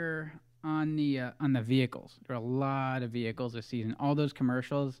bigger on the vehicles. There were a lot of vehicles this season. All those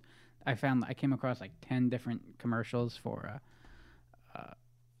commercials, I came across like 10 different commercials for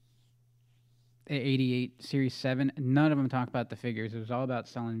 88 Series 7. None of them talk about the figures. It was all about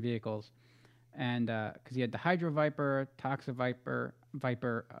selling vehicles. And because you had the Hydro Viper, Toxa Viper,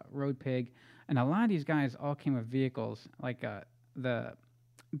 Road Pig, and a lot of these guys all came with vehicles. Like the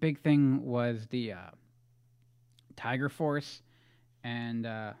big thing was the Tiger Force and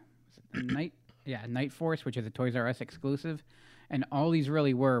Night Force, which is a Toys R Us exclusive. And all these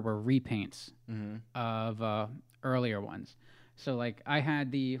really were repaints of earlier ones. So like I had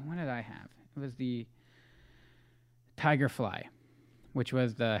what did I have? It was the Tiger Fly, which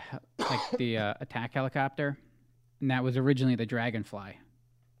was the attack helicopter, and that was originally the Dragonfly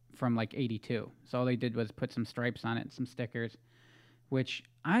from like 82. So all they did was put some stripes on it and some stickers, which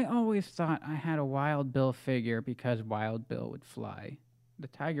I always thought I had a Wild Bill figure because Wild Bill would fly the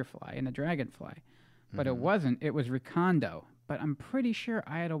Tiger Fly and the Dragonfly. But it wasn't. It was Recondo. But I'm pretty sure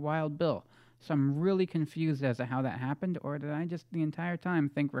I had a Wild Bill. So I'm really confused as to how that happened, or did I just the entire time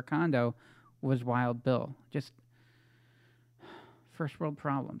think Recondo was Wild Bill? Just first world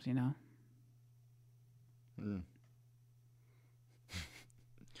problems, you know?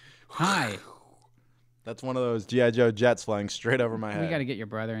 Hi. That's one of those G.I. Joe jets flying straight over my head. We got to get your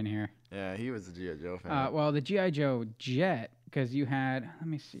brother in here. Yeah, he was a G.I. Joe fan. Well, the G.I. Joe jet, because you had, let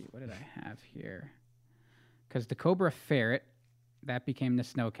me see, what did I have here? Because the Cobra Ferret, that became the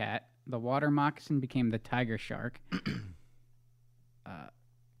Snowcat. The Water Moccasin became the Tiger Shark.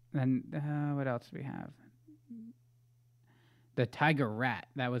 Then what else do we have? The Tiger Rat,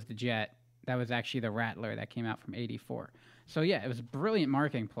 that was the jet. That was actually the Rattler that came out from '84. So yeah, it was a brilliant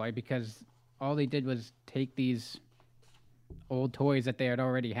marketing ploy because all they did was take these old toys that they had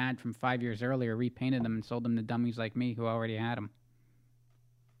already had from 5 years earlier, repainted them, and sold them to dummies like me who already had them.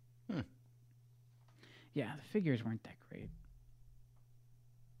 Yeah, the figures weren't that great.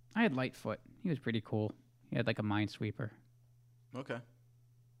 I had Lightfoot. He was pretty cool. He had like a Minesweeper. Okay.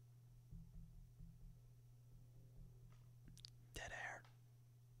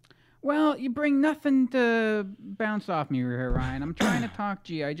 Well, you bring nothing to bounce off me here, Ryan. I'm trying to talk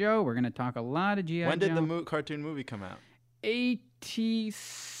G.I. Joe. We're going to talk a lot of G.I. Joe. When did the cartoon movie come out?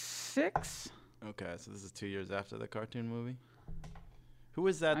 86? Okay, so this is 2 years after the cartoon movie. Who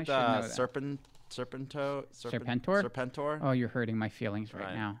was that? Serpentor? Oh, you're hurting my feelings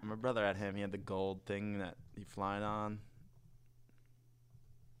right now. My brother had him. He had the gold thing that he flying on.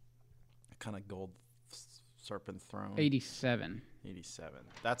 Kind of gold serpent throne. 87. 87.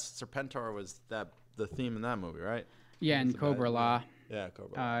 That's Serpentor was the theme in that movie, right? Yeah, and Cobra Law. Yeah,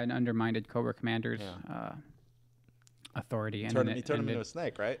 Cobra Law. And undermined Cobra Commander's authority. He turned him into a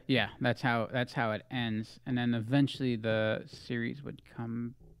snake, right? Yeah, that's how it ends. And then eventually the series would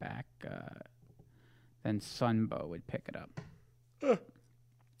come back. Then Sunbow would pick it up.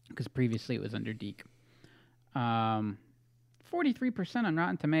 Because previously it was under Deke. 43% on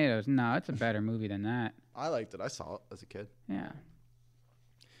Rotten Tomatoes. No, it's a better movie than that. I liked it. I saw it as a kid. Yeah.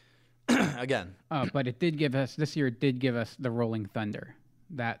 Again. But it did give us, this year it did give us the Rolling Thunder.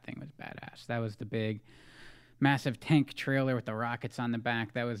 That thing was badass. That was the big, massive tank trailer with the rockets on the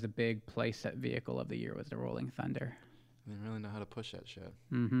back. That was the big playset vehicle of the year, was the Rolling Thunder. They didn't really know how to push that shit.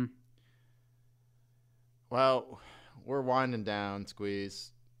 Mm-hmm. Well, we're winding down,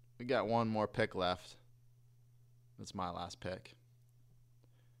 Squeeze. We got one more pick left. That's my last pick.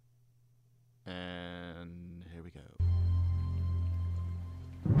 And here we go.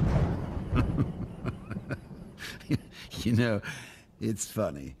 You know, it's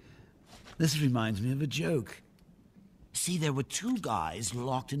funny. This reminds me of a joke. See, there were two guys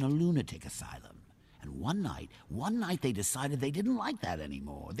locked in a lunatic asylum. And one night they decided they didn't like that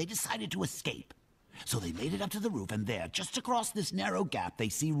anymore. They decided to escape. So they made it up to the roof, and there, just across this narrow gap, they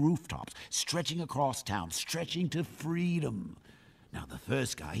see rooftops stretching across town, stretching to freedom. Now, the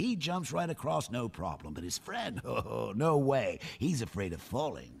first guy, he jumps right across, no problem. But his friend, oh, no way. He's afraid of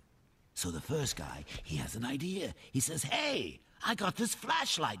falling. So the first guy, he has an idea. He says, hey, I got this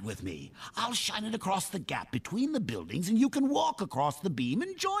flashlight with me. I'll shine it across the gap between the buildings, and you can walk across the beam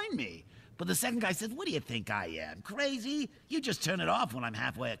and join me. But the second guy says, what do you think I am, crazy? You just turn it off when I'm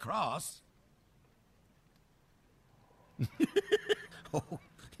halfway across. Oh,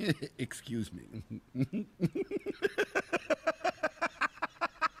 excuse me.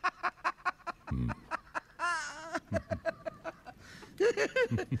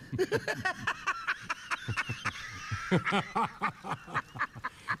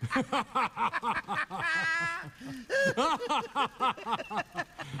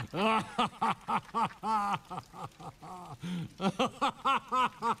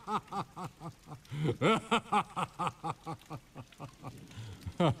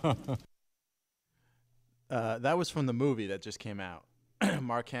 That was from the movie that just came out.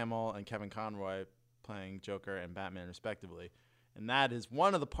 Mark Hamill and Kevin Conroy playing Joker and Batman respectively. And that is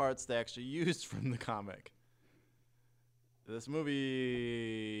one of the parts they actually used from the comic. This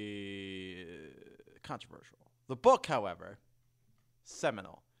movie, controversial. The book, however,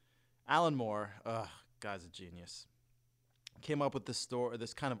 seminal. Alan Moore, guy's a genius. Came up with this story,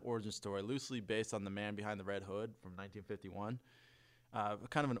 this kind of origin story, loosely based on The Man Behind the Red Hood from 1951.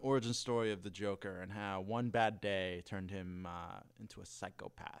 Kind of an origin story of the Joker and how one bad day turned him into a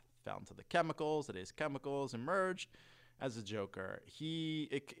psychopath. Fell into the chemicals, that his chemicals emerged as a Joker.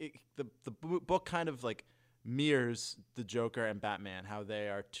 The book kind of like mirrors the Joker and Batman, how they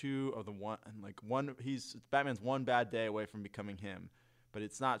are two of the Batman's one bad day away from becoming him, but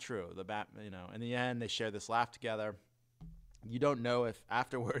it's not true. In the end, they share this laugh together. You don't know if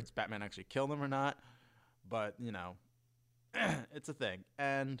afterwards Batman actually killed him or not, but it's a thing.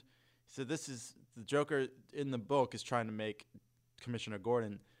 And so this is the Joker in the book is trying to make Commissioner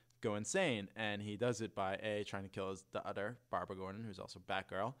Gordon go insane, and he does it by trying to kill his daughter, Barbara Gordon, who's also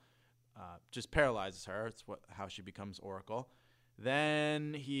Batgirl. Just paralyzes her. It's how she becomes Oracle.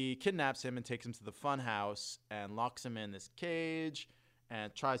 Then he kidnaps him and takes him to the fun house and locks him in this cage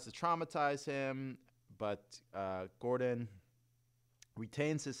and tries to traumatize him. But Gordon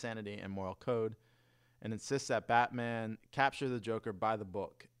retains his sanity and moral code and insists that Batman capture the Joker by the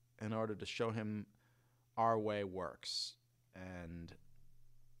book in order to show him our way works. And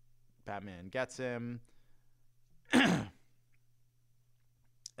Batman gets him.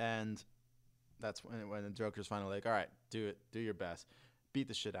 And that's when the Joker's finally like, all right, do it. Do your best. Beat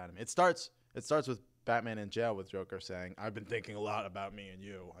the shit out of him. It starts with Batman in jail with Joker saying, I've been thinking a lot about me and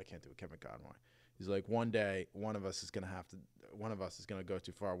you. I can't do it, Kevin Conroy. He's like, one day, one of us is going to go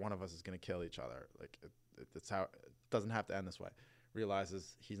too far. One of us is going to kill each other. Like, it's how, it doesn't have to end this way.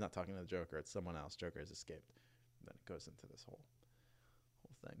 Realizes he's not talking to the Joker. It's someone else. Joker has escaped. And then it goes into this whole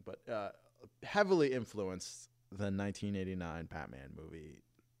thing. But heavily influenced the 1989 Batman movie.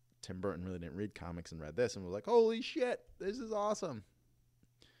 Tim Burton really didn't read comics and read this and was like, holy shit, this is awesome.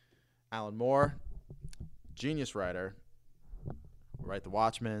 Alan Moore, genius writer, write The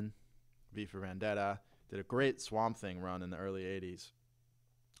Watchmen, V for Vendetta, did a great Swamp Thing run in the early 80s.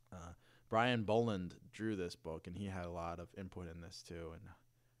 Brian Boland drew this book, and he had a lot of input in this too, and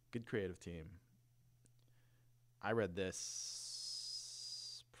good creative team. I read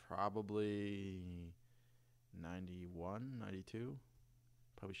this probably 91, 92.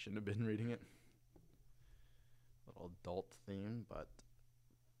 Probably shouldn't have been reading it. A little adult theme, but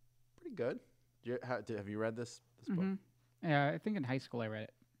pretty good. Have you read this book? Yeah, I think in high school I read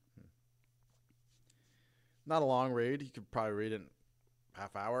it. Not a long read. You could probably read it in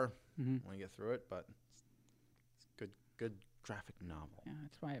half hour when you get through it, but it's good graphic novel. Yeah,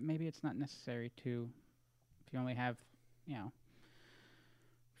 that's why maybe it's not necessary to, if you only have,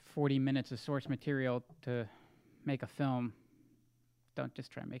 40 minutes of source material to make a film, don't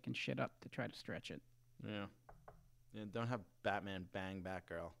just try making shit up to try to stretch it. Yeah. Yeah, don't have Batman bang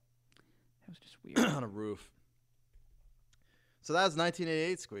Batgirl. That was just weird. On a roof. So that was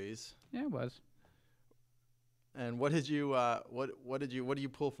 1988 Squeeze. Yeah, it was. And what did you what do you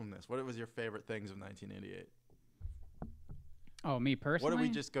pull from this? What was your favorite things of 1988? Oh, me personally? What did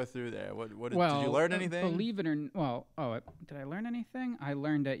we just go through there? Did you learn anything? Believe it or did I learn anything? I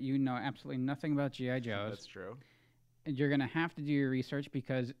learned that you know absolutely nothing about G.I. Joes. That's true. You're going to have to do your research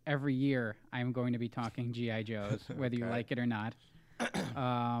because every year I'm going to be talking G.I. Joes, whether you like it or not. Let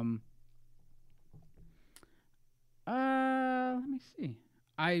me see.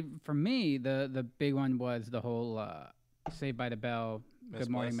 For me, the big one was the whole Saved by the Bell, Good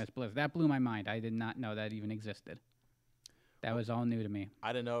Morning, Miss Bliss. That blew my mind. I did not know that even existed. That was all new to me.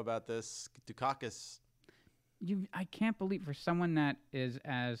 I didn't know about this. Dukakis. I can't believe for someone that is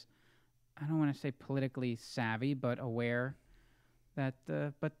as, I don't want to say politically savvy, but aware that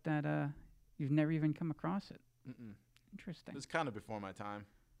you've never even come across it. Interesting. It was kind of before my time.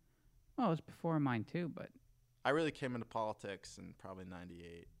 Well, it was before mine too, but I really came into politics in probably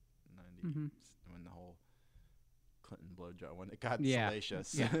 98, 90, when the whole Clinton blowjob, when it got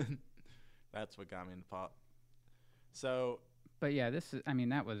salacious. Yeah. That's what got me into politics. So, but yeah,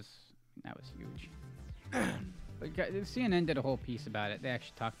 that was huge. But CNN did a whole piece about it. They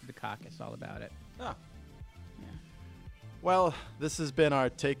actually talked to the caucus all about it. Oh. Yeah. Well, this has been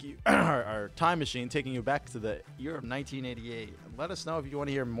our our time machine taking you back to the year of 1988. Let us know if you want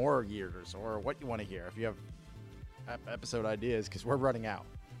to hear more years or what you want to hear. If you have episode ideas, because we're running out.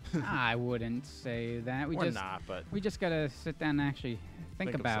 I wouldn't say that. We just gotta sit down and actually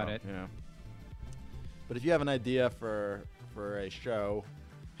think about it. Yeah. But if you have an idea for a show,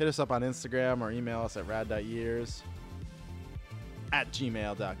 hit us up on Instagram or email us at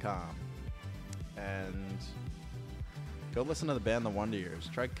rad.years@gmail.com. And go listen to the band The Wonder Years.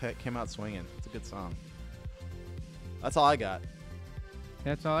 Came Out Swinging. It's a good song. That's all I got.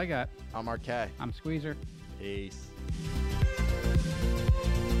 That's all I got. I'm Mark K. I'm Squeezer. Peace.